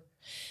lightsaber.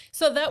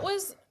 So that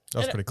was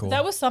pretty cool.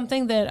 That was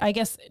something that I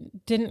guess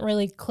didn't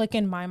really click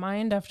in my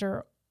mind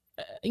after,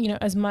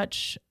 as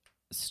much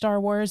Star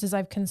Wars as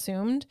I've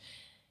consumed.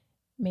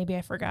 Maybe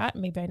I forgot.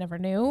 Maybe I never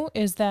knew.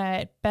 Is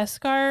that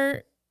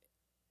Beskar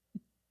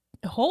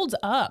holds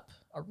up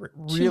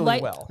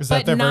really well,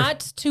 but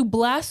not to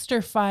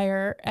blaster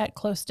fire at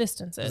close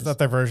distances. Is that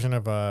their version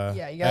of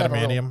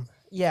adamantium?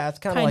 Yeah, it's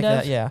kind of like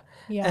that. Yeah.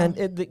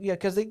 And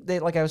because they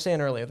like I was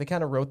saying earlier, they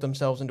kind of wrote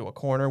themselves into a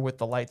corner with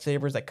the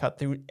lightsabers that cut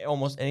through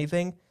almost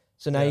anything.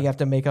 So now you have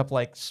to make up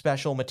like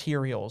special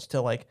materials to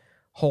like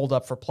hold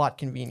up for plot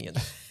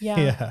convenience.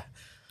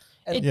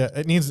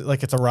 It needs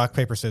like it's a rock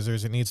paper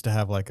scissors. It needs to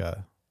have like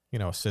a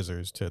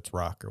scissors to its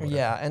rock or whatever.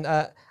 Yeah, and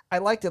I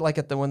liked it like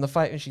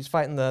when she's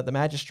fighting the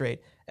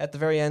magistrate at the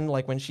very end,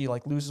 like when she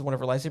like loses one of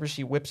her lightsabers,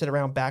 she whips it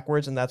around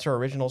backwards, and that's her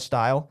original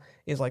style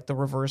is like the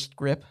reversed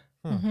grip.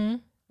 Mm-hmm.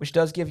 which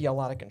does give you a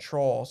lot of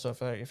control. So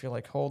if you're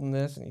like holding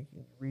this and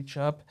you reach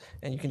up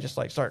and you can just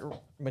like start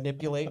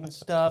manipulating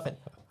stuff and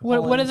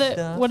What pulling are the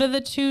stuff. what are the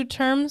two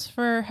terms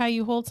for how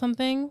you hold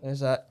something?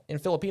 There's in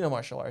Filipino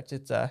martial arts,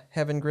 it's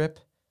heaven grip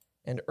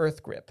and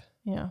earth grip,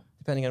 Yeah.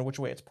 depending on which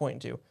way it's pointing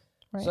to.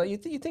 Right. So you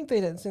think they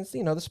did, since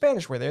the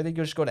Spanish were there, they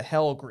just go to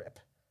hell grip,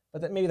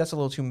 but maybe that's a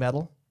little too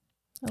metal.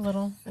 A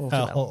little. A little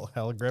too metal.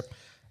 Hell grip.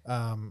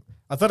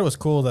 I thought it was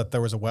cool that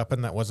there was a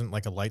weapon that wasn't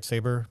like a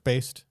lightsaber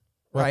based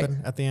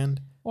weapon at the end.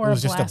 Or It a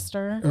was just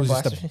blaster. It was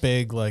just blaster. a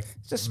big like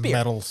a spear.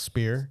 metal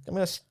spear. I'm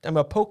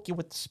gonna poke you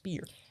with the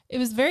spear. It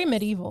was very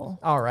medieval.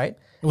 All right.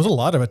 It was a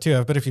lot of it too.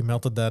 I bet if you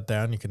melted that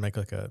down, you could make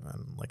like I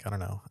don't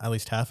know, at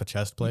least half a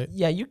chest plate.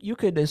 Yeah, you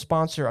could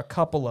sponsor a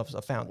couple of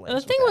Foundlings. The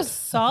with thing that. was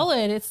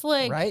solid. It's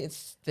like right.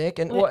 It's thick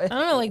and like, I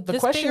don't know, like the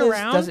this question big is,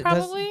 around, does it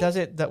probably?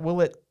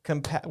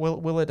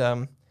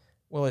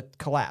 will it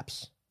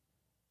collapse?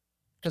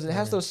 Because it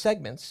has those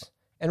segments.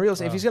 And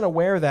realistically, if he's gonna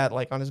wear that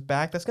like on his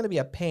back, that's gonna be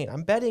a pain.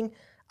 I'm betting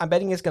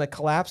it's gonna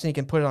collapse and he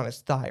can put it on his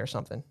thigh or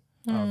something.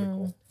 That would be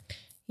cool.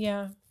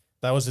 Yeah.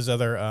 That was his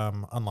other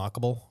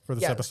unlockable for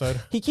this Yeah.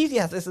 episode. He keeps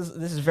this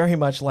is very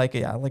much like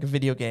a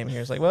video game here.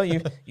 It's like, well,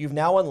 you've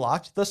now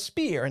unlocked the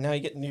spear, and now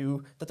you get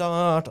new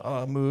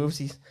moves.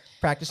 He's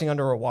practicing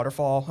under a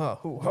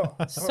waterfall.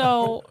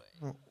 So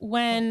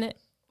when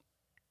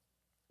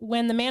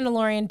the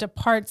Mandalorian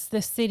departs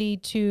the city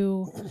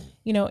to,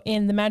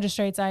 in the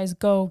magistrate's eyes,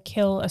 go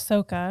kill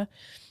Ahsoka,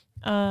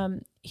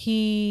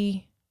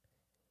 he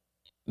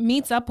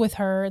meets up with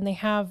her and they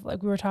have,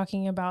 like we were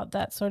talking about,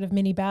 that sort of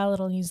mini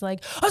battle, and he's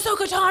like,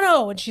 Ahsoka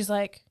Tano! And she's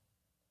like,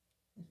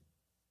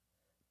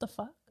 the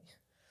fuck?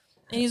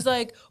 And he's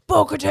like,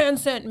 Bo-Katan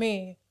sent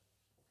me.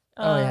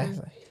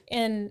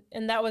 And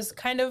that was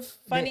kind of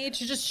funny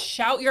to just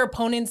shout your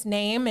opponent's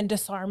name and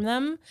disarm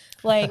them.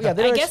 Like, Yeah,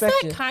 they don't I guess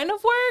expect that you. kind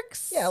of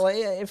works. Yeah, like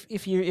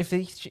if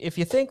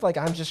you think like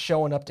I'm just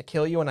showing up to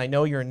kill you and I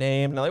know your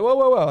name and I'm like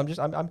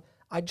whoa,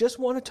 I just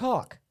want to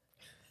talk.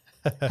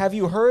 Have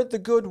you heard the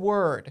good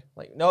word?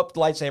 Like, nope,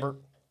 lightsaber.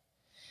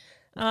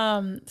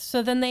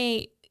 So then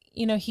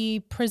he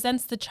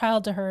presents the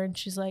child to her and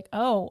she's like,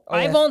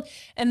 yeah.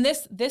 and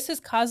this has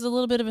caused a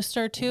little bit of a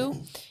stir too.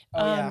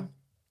 Yeah.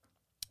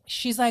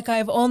 She's like,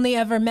 I've only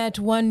ever met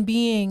one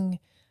being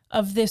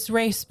of this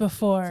race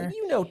before. So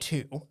you know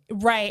two.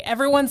 Right.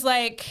 Everyone's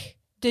like,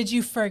 did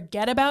you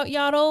forget about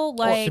Yaddle?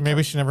 Like,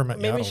 Maybe she never met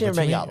Yaddle. Maybe she never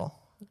met did Yaddle.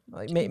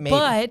 Like, maybe.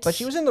 But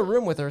she was in the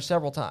room with her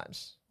several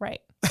times.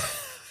 right.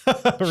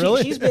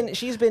 Really?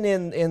 She's been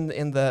in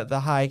the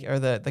high or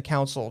the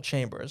council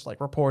chambers, like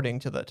reporting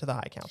to the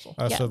high council.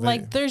 Yeah. So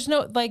Like, there's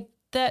no, like,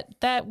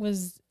 that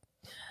was,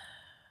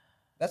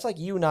 That's like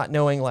you not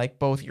knowing like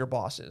both your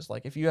bosses.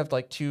 Like if you have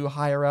like two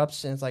higher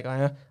ups and it's like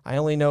I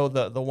only know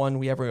the one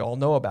we all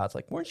know about. It's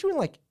like, weren't you in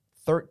like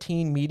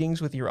 13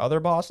 meetings with your other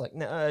boss? Like,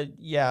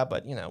 yeah,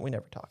 but we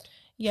never talked.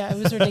 yeah, it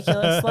was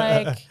ridiculous.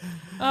 Like,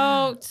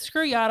 oh,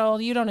 screw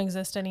Yaddle. You don't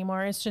exist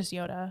anymore. It's just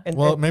Yoda. And,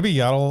 well, and- maybe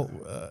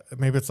Yaddle.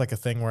 Maybe it's like a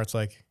thing where it's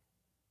like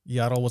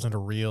Yaddle wasn't a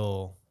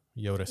real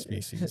Yoda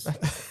species,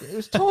 it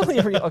was totally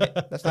real. Okay,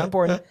 that's not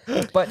important.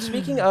 But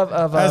speaking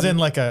of as in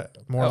like a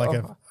more oh,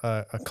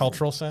 like a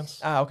cultural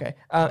sense. okay.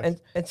 And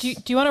Do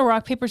you want to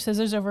rock, paper,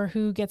 scissors over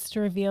who gets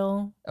to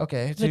reveal?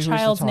 okay, the who's to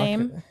child's talk?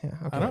 name? Yeah,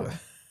 okay. I don't know.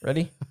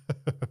 Ready?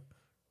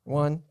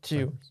 1,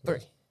 2, 3.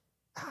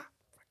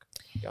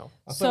 Go.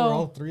 I thought So-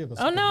 all three of us.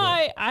 Oh could no,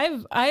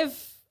 go.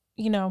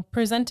 I've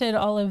presented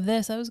all of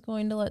this. I was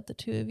going to let the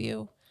two of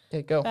you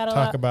Okay, go. battle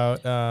talk out.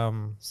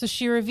 about. So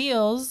she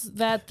reveals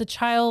that the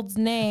child's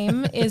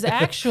name is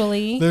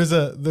actually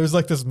There's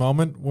like this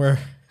moment where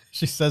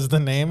she says the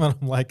name, and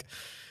I'm like,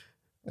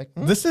 Like,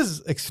 this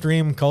is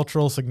extreme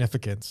cultural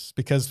significance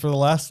because for the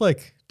last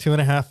like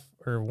 2.5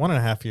 or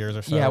 1.5 years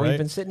or so, yeah, right? we've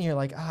been sitting here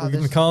like, We've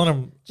been calling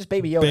him just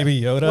Baby Yoda.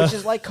 Baby Yoda. Which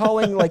is like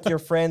calling like your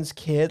friend's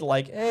kid,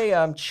 like, hey,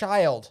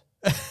 child.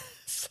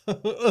 So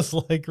it was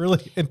like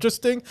really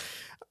interesting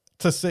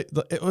to say.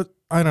 It was,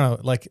 I don't know,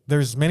 like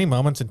there's many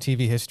moments in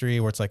TV history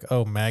where it's like,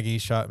 oh, Maggie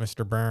shot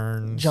Mr.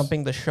 Burns,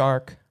 Jumping the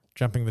shark.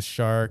 jumping the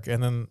shark,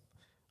 and then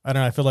I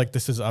don't know. I feel like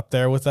this is up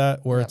there with that,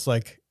 where Yeah. it's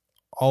like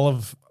all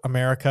of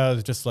America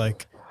is just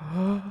like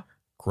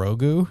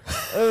Grogu.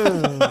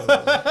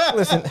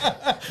 Listen,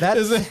 that's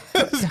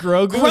Is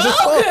Grogu?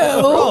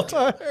 Grogu! All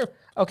time.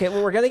 okay.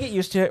 Well, we're gonna get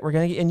used to it. We're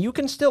gonna get, and you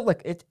can still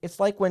like it. It's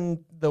like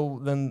when the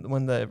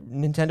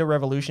Nintendo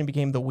Revolution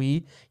became the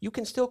Wii. You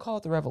can still call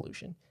it the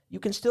Revolution. You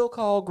can still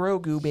call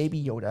Grogu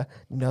Baby Yoda.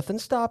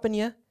 Nothing's stopping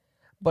you.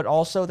 But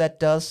also, that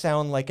does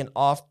sound like an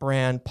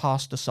off-brand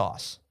pasta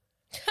sauce.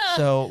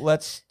 So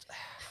let's.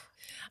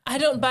 I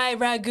don't buy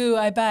ragu,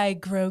 I buy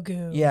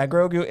Grogu. Yeah,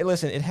 Grogu.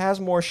 Listen, it has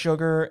more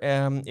sugar.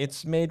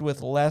 It's made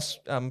with less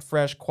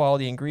fresh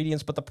quality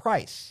ingredients, but the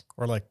price,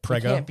 Or like you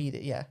Prego. can't beat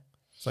it. Yeah,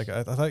 It's like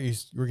I thought you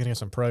were getting us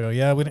some Prego.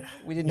 Yeah, we didn't.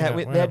 we didn't have.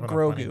 They had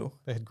Grogu.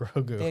 They had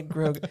Grogu. They had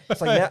Grogu.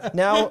 It's like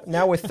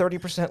now with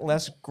 30%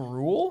 less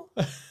gruel.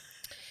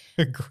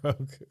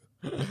 Grogu.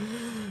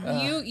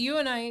 You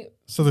and I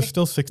So there's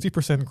still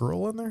 60%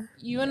 gruel in there.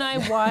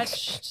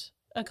 watched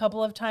a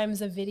couple of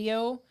times a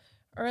video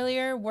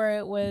earlier, where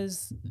it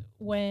was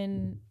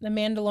when the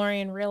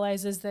Mandalorian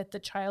realizes that the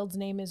child's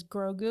name is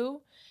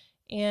Grogu,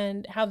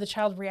 and how the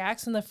child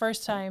reacts. And the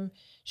first time,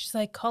 she's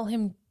like, "Call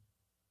him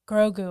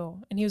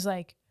Grogu," and he was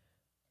like,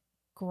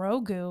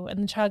 "Grogu,"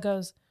 and the child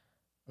goes,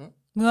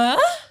 "What?"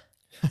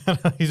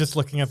 He's just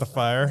looking at the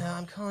fire. No,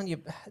 I'm calling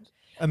you.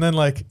 And then,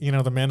 like, the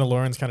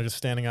Mandalorian's kind of just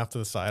standing off to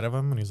the side of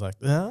him, and he's like,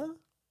 No.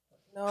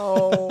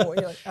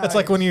 You're like, It's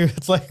like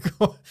it's like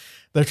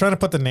they're trying to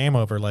put the name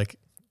over, like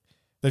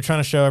they're trying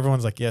to show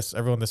everyone's like, yes,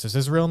 everyone, this is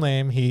his real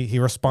name. He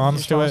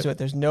responds to it.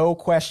 There's no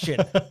question.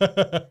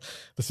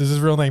 This is his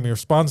real name. He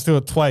responds to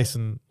it twice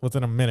and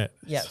within a minute.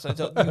 Yeah, so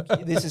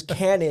this is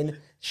canon.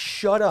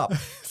 Shut up.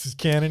 This is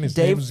canon. His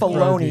Dave name is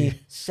Filoni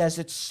says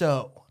it's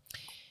so.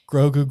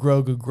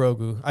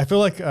 Grogu. I feel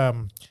like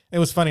it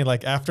was funny.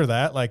 Like after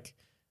that, like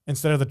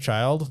instead of the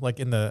child, like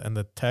in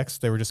the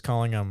text, they were just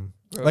calling him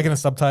like in the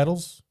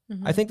subtitles.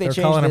 I think they They're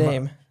changed calling the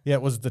him- name. Yeah,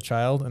 it was the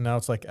child, and now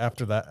it's like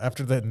after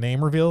the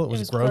name reveal, it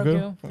was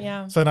Grogu.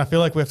 Yeah. So then I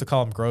feel like we have to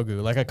call him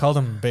Grogu. Like I called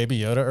him Baby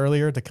Yoda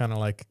earlier to kind of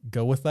like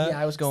go with that.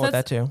 Yeah, I was going So with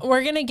that too.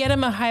 We're gonna get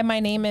him a "Hi,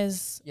 my name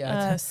is"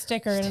 Yeah.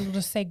 sticker, and it'll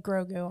just say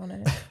Grogu on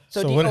it,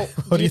 So do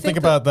what do you think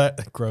about that,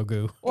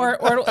 Grogu? or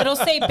it'll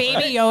say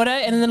Baby Yoda,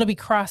 and then it'll be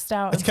crossed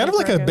out. It's and kind of say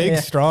like a Grogu. big, Yeah.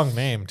 strong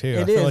name too.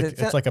 I It feel is. like It's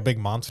it's not- like a big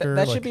monster.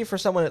 That like should be for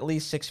someone at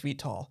least 6 feet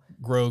tall.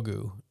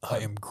 Grogu. I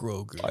am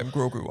Grogu.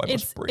 Grogu.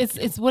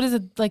 It's what is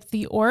it, like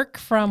the orc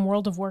from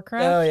World of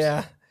Warcraft? Oh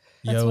yeah.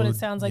 That's what it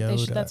sounds like.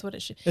 Yoda. That's what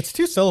it should. It's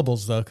 2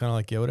 syllables though, kind of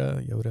like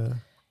Yoda.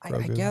 I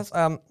Grogu. guess.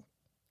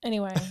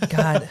 Anyway.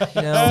 God.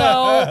 You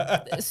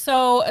know.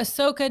 So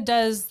Ahsoka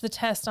does the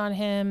test on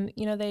him,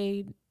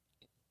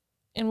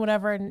 and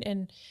whatever,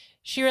 and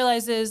she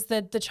realizes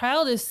that the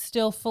child is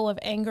still full of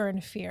anger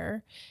and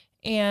fear,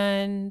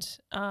 and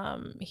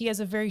he has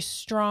a very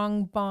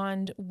strong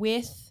bond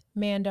with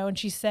Mando, and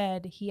she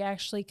said he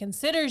actually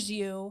considers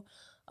you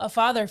a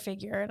father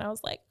figure, and I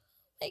was like,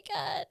 oh my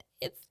God,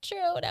 it's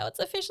true. Now it's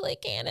officially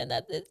canon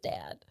that his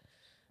dad.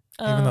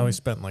 Even though he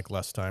spent like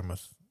less time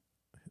with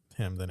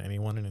him than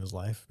anyone in his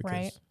life, because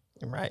Right.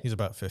 Right. he's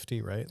about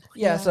 50, right?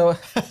 Yeah. So.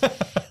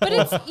 But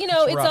it's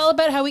it's rough. all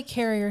about how we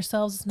carry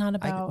ourselves. It's not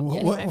about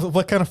anyway.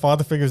 What kind of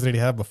father figures did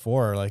he have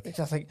before? Like, It's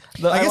just like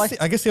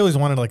I guess he always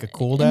wanted like a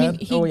cool I dad. mean,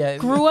 he Oh, yeah.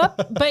 grew up,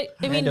 but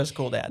I mean, Mando's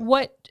cool dad.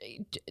 what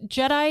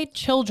Jedi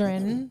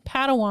children,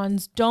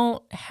 Padawans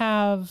don't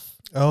have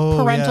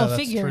Oh, parental that's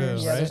figures.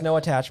 true, Yeah, right? there's no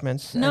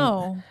attachments. and-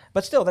 no.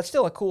 but still, that's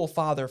still a cool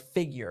father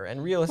figure.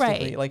 And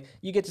realistically, Right. like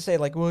you get to say,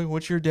 like, well,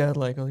 what's your dad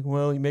like? I'm like,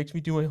 well, he makes me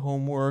do my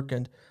homework,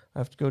 and I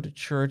have to go to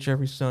church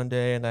every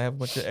Sunday, and I have a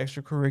bunch of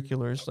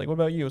extracurriculars. Like, what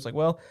about you? It's like,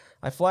 well,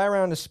 I fly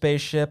around a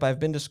spaceship. I've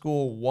been to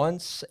school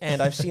once,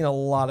 and I've seen a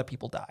lot of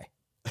people die.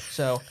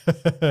 So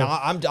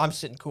I'm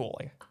sitting cool.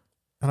 Like,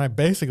 And I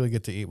basically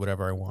get to eat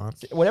whatever I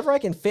want. whatever I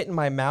can fit in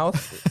my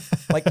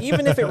mouth, like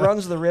even if it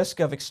runs the risk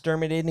of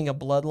exterminating a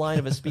bloodline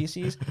of a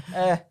species,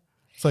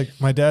 It's like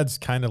my dad's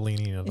kind of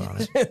lenient on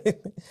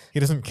it. He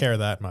doesn't care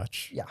that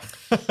much. yeah.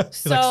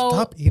 He's like,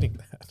 stop eating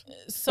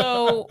that.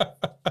 So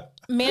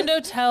Mando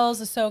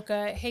tells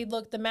Ahsoka, "Hey,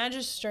 look, the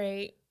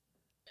magistrate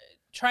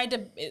tried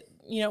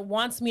to,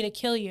 wants me to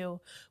kill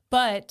you,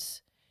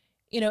 but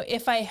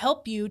if I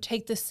help you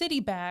take the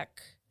city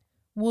back,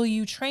 will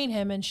you train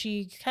him?" And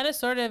she kind of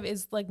sort of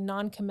is like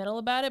non-committal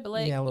about it, but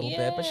like Yeah, a little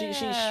bit, but she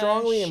yeah,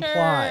 strongly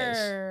implies.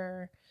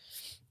 sure.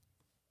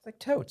 It's like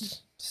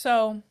totes.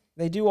 So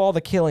They do all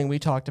the killing we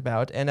talked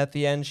about, and at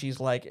the end she's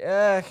like,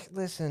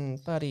 listen,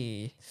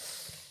 buddy.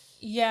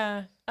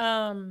 yeah,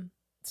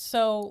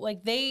 so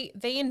like they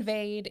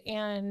invade,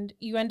 and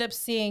you end up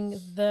seeing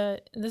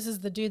this is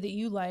the dude that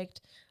you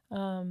liked,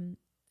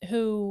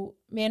 who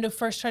Mando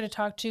first tried to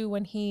talk to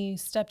when he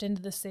stepped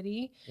into the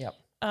city. Yep.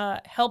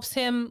 Helps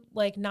him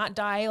like not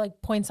die,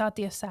 like points out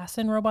the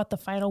assassin robot, the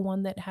final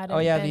one that had. Oh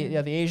yeah,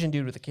 the Asian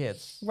dude with the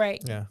kids.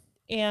 Right. Yeah.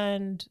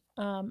 And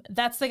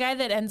that's the guy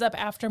that ends up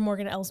after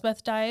Morgan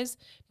Elsbeth dies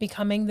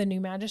becoming the new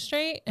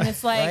magistrate. And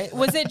it's like, Right.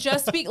 was it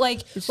just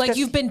like 'cause-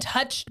 you've been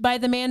touched by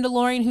the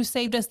Mandalorian who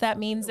saved us? That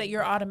means that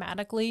you're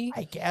automatically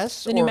I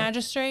guess. the new or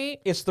magistrate.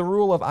 It's the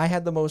rule of I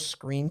had the most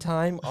screen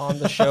time on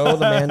the show,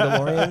 The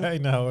Mandalorian. I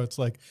know. It's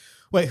like,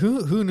 wait,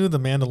 who knew the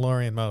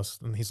Mandalorian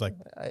most? And he's like,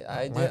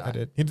 I I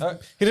did. did.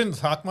 He didn't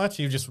talk much.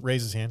 He just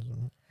raised his hand.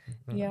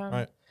 Yeah.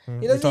 Right.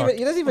 He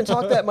doesn't even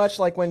talk that much.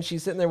 Like when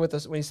she's sitting there with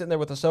us, when he's sitting there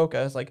with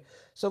Ahsoka, it's like,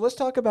 so let's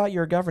talk about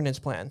your governance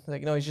plan.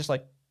 Like, no, he's just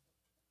like,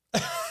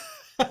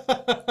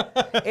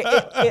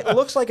 it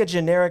looks like a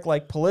generic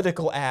like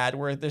political ad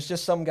where there's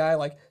just some guy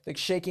like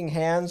shaking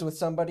hands with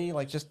somebody,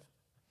 like just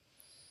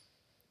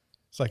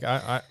It's like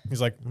he's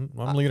like,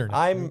 I'm leader now.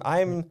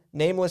 I'm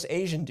nameless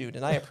Asian dude,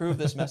 and I approve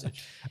this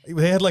message.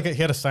 They had he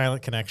had a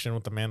silent connection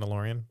with the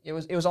Mandalorian. It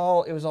was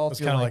all through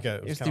kinda like, like a-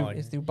 it was kinda like-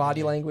 it's through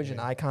body language and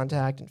eye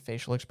contact and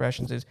facial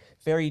expressions. It's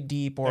very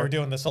deep. They were Or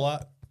doing this a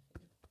lot.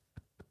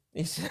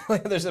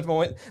 there's a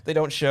moment they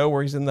don't show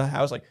where he's in the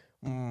house like.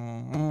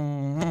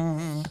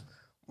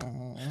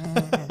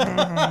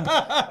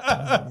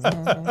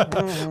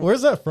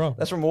 Where's that from?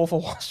 That's from Wolf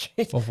of Wall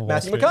Street. Wolf of Wall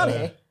Matthew Street,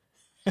 McConaughey.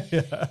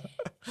 yeah.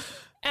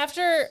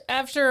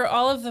 After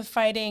all of the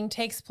fighting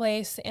takes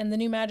place and the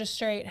new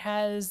magistrate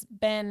has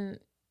been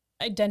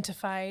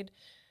identified,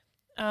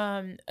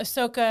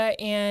 Ahsoka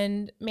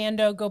and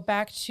Mando go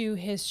back to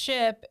his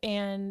ship,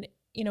 and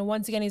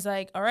once again he's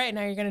like, "All right,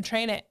 now you're gonna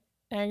train it.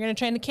 Now you're gonna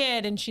train the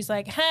kid," and she's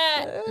like,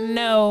 "Ha,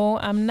 no,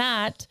 I'm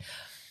not.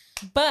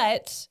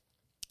 But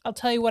I'll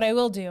tell you what I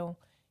will do.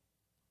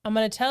 I'm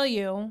gonna tell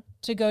you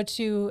to go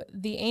to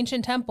the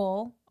ancient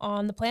temple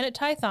on the planet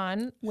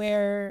Tython,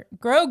 where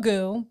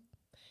Grogu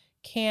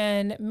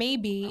can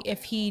maybe,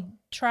 if he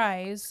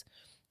tries,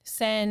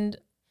 send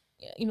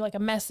like a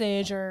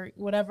message or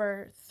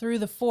whatever through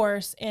the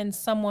Force, and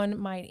someone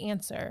might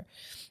answer."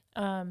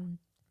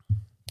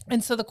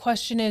 And so the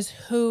question is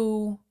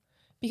who,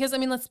 because I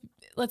mean,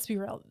 let's be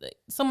real.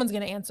 Someone's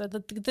going to answer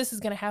that. This is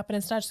going to happen.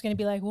 It's not just going to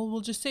be like, well,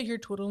 we'll just sit here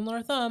twiddling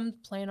our thumbs,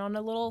 playing on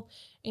a little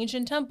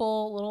ancient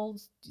temple, little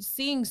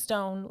seeing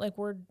stone,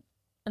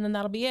 and then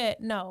that'll be it.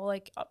 No,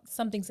 like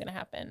something's going to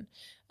happen.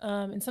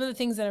 And some of the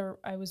things that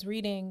I was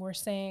reading were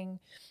saying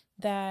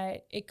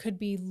that it could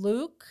be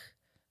Luke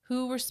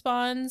who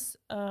responds.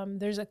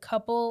 There's a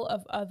couple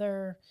of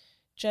other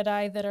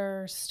Jedi that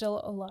are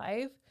still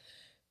alive.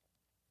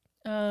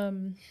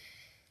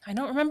 I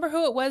don't remember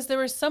who it was. There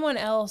was someone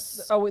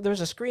else. Oh, there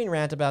was a Screen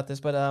Rant about this,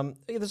 but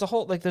there's a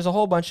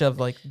whole bunch of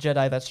like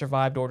Jedi that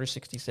survived Order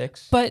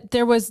 66. But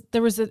it was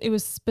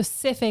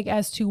specific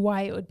as to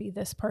why it would be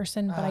this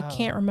person, but I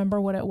can't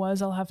remember what it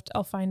was.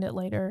 I'll find it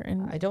later.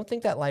 And I don't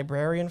think that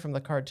librarian from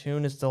the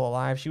cartoon is still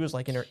alive. She was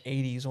like in her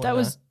 80s when that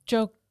was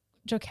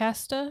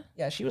Jocasta.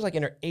 Yeah, she was like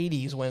in her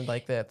 80s when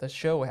like the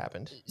show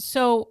happened.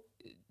 So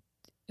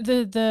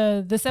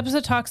this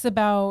episode talks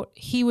about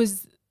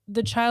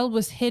the child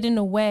was hidden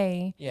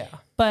away. Yeah.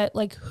 But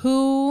like,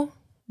 who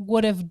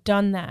would have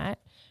done that?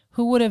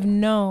 Who would have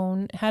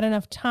known, had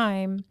enough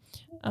time?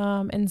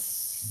 And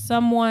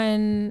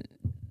someone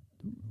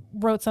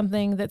wrote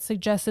something that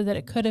suggested that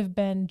it could have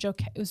been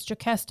it was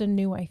Jocasta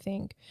Nu, I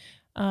think,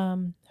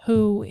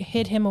 who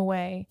hid him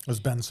away. It was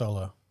Ben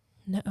Solo.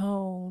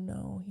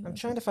 No. I'm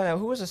trying to find out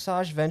who was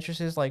Asajj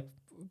Ventress's like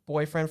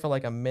boyfriend for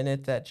like a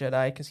minute, that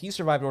Jedi, because he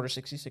survived Order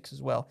 66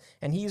 as well,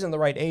 and he's in the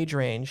right age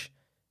range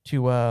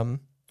to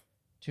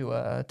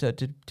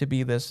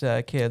be this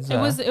kid's. It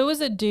was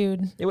a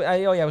dude. It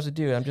was a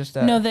dude. I'm just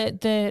no,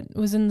 that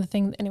was in the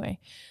thing anyway.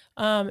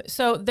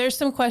 So there's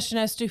some question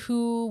as to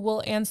who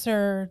will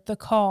answer the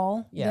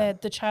call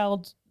that the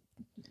child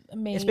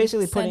may it's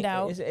basically send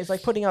out. It's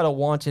like putting out a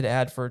wanted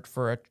ad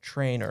for a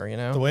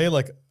trainer, The way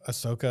like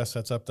Ahsoka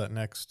sets up that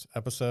next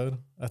episode,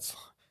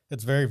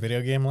 it's very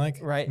video game like.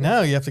 Right.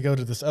 Now you have to go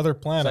to this other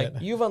planet. It's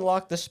like, you've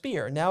unlocked the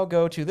spear. Now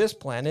go to this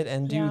planet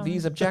and do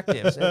these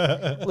objectives.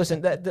 And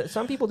listen,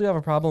 some people do have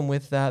a problem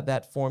with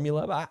that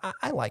formula, but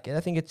I like it.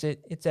 I think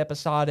it's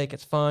episodic.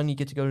 It's fun. You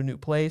get to go to a new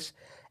place.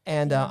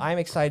 And I'm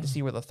excited to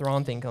see where the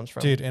Thrawn thing comes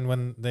from. Dude, and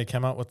when they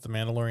come out with the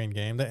Mandalorian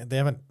game, they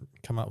haven't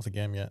come out with a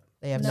game yet.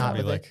 They have not.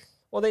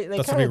 They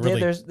that's kind of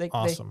did. Really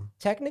awesome.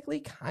 They technically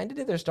kind of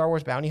did their Star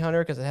Wars Bounty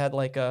Hunter because it had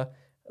like the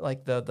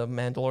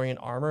Mandalorian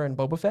armor and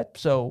Boba Fett.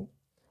 So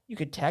you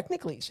could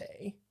technically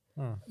say,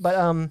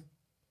 but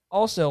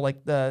also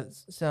like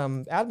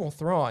some Admiral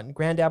Thrawn,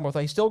 Grand Admiral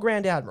Thrawn, he's still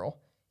Grand Admiral.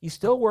 He's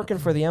still working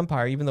for the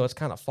Empire, even though it's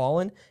kind of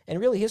fallen. And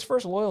really, his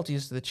first loyalty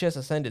is to the Chiss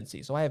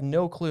Ascendancy. So I have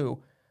no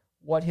clue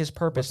what his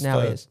purpose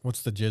is.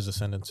 What's the Jizz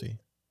Ascendancy?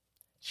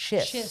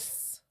 Chiss.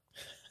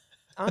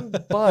 I'm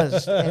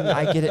buzzed, and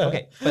I get it.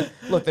 Okay, but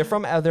look, they're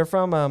from the.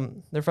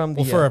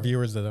 Well, for our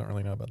viewers that don't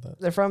really know about that,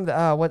 they're from the.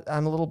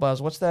 I'm a little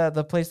buzzed. What's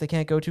the place they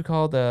can't go to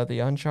called the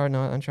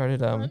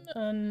Uncharted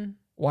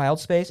Wild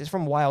Space? It's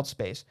from Wild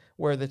Space,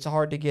 where it's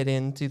hard to get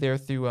into there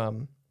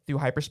through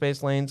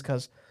hyperspace lanes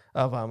because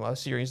of a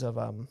series of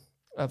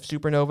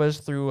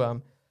supernovas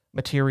through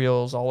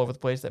materials all over the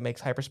place that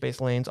makes hyperspace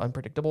lanes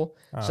unpredictable.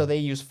 So they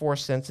use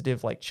force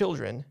sensitive like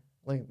children,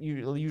 like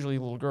usually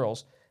little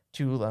girls,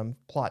 to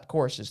plot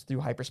courses through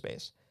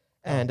hyperspace.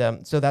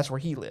 And so that's where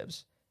he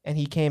lives. And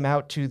he came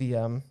out to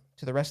the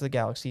rest of the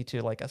galaxy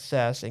to like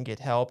assess and get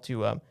help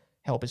to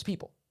help his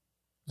people.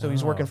 So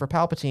he's working for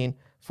Palpatine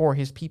for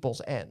his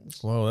people's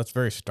ends. Whoa, that's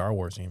very Star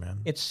Wars-y,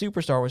 man. It's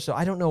super Star Wars. So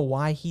I don't know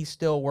why he's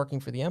still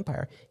working for the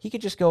Empire. He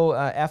could just go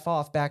F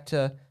off back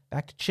to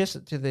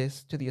Chiss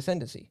to the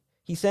Ascendancy.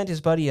 He sent his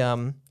buddy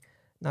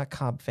not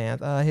Cobb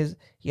Vanth.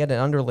 He had an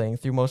underling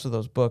through most of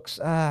those books.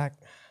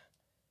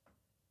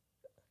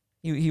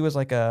 He was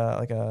like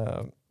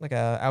a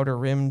Outer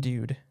Rim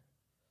dude.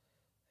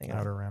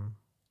 Outer Rim.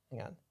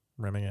 Hang on.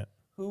 Rimming it.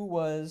 Who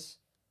was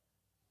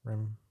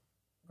Rim?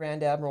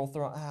 Grand Admiral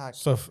Thrawn?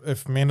 So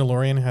if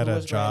Mandalorian had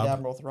a job, Grand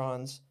Admiral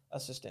Thrawn's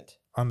assistant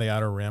on the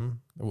Outer Rim,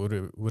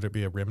 would it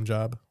be a rim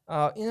job?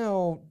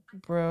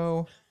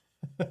 Bro.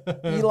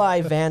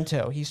 Eli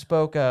Vanto. He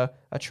spoke a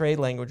trade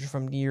language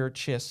from near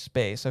Chiss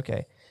space.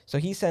 Okay, so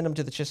he sent him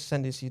to the Chiss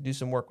Ascendancy to do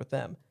some work with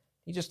them.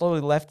 He just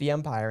slowly left the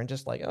Empire and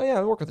just like, oh yeah,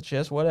 I work with the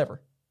Chiss,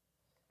 whatever.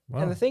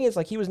 Wow. And the thing is,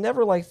 like, he was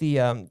never like the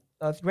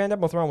Grand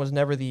Admiral Thrawn was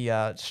never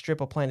the strip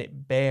of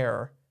planet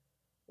bare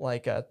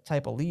like a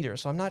type of leader.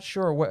 So I'm not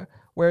sure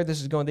where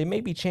this is going. They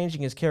may be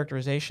changing his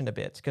characterization a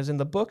bit because in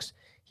the books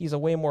he's a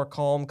way more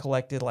calm,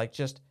 collected, like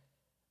just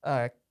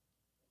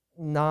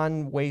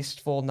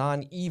non-wasteful,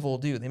 non-evil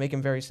dude. They make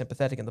him very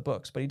sympathetic in the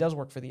books, but he does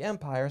work for the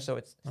Empire, so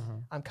it's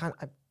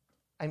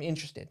I'm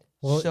interested.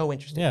 So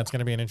interested. Yeah, it's going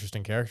to be an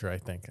interesting character, I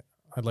think.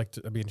 I'd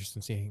be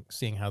interested in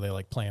seeing how they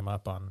like play him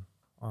up on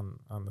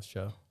the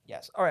show.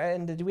 Yes. All right,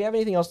 and do we have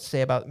anything else to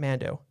say about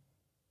Mando?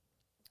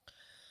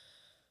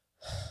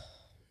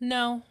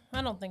 No,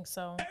 I don't think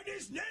so. And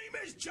his name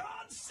is John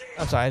Cena.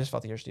 I'm sorry, I just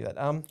felt the urge to do that.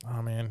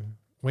 Oh man,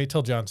 wait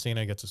till John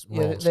Cena gets his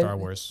role in Star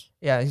Wars.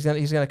 Yeah,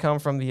 he's gonna come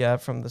from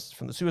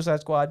the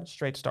Suicide Squad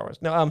straight to Star Wars.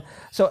 No,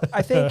 so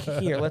I think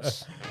here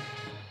let's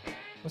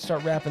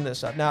start wrapping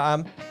this up.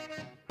 Now,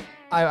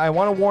 I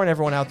want to warn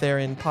everyone out there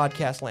in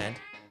podcast land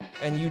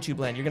and YouTube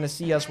land, you're gonna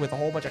see us with a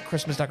whole bunch of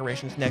Christmas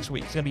decorations next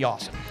week. It's gonna be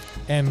awesome.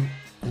 And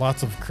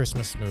lots of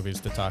Christmas movies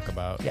to talk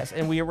about. Yes,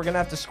 and we're going to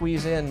have to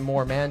squeeze in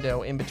more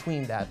Mando in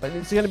between that, but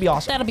it's going to be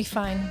awesome. That'll be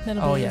fine.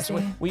 That'll be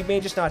easy. We may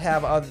just not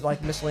have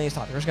like miscellaneous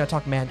topics. We're just going to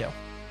talk Mando.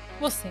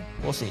 We'll see.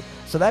 We'll see.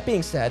 So that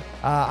being said,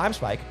 I'm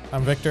Spike.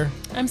 I'm Victor.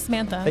 I'm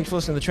Samantha. Thanks for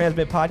listening to the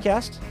Transmit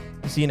Podcast.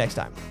 See you next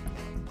time.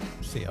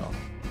 See y'all.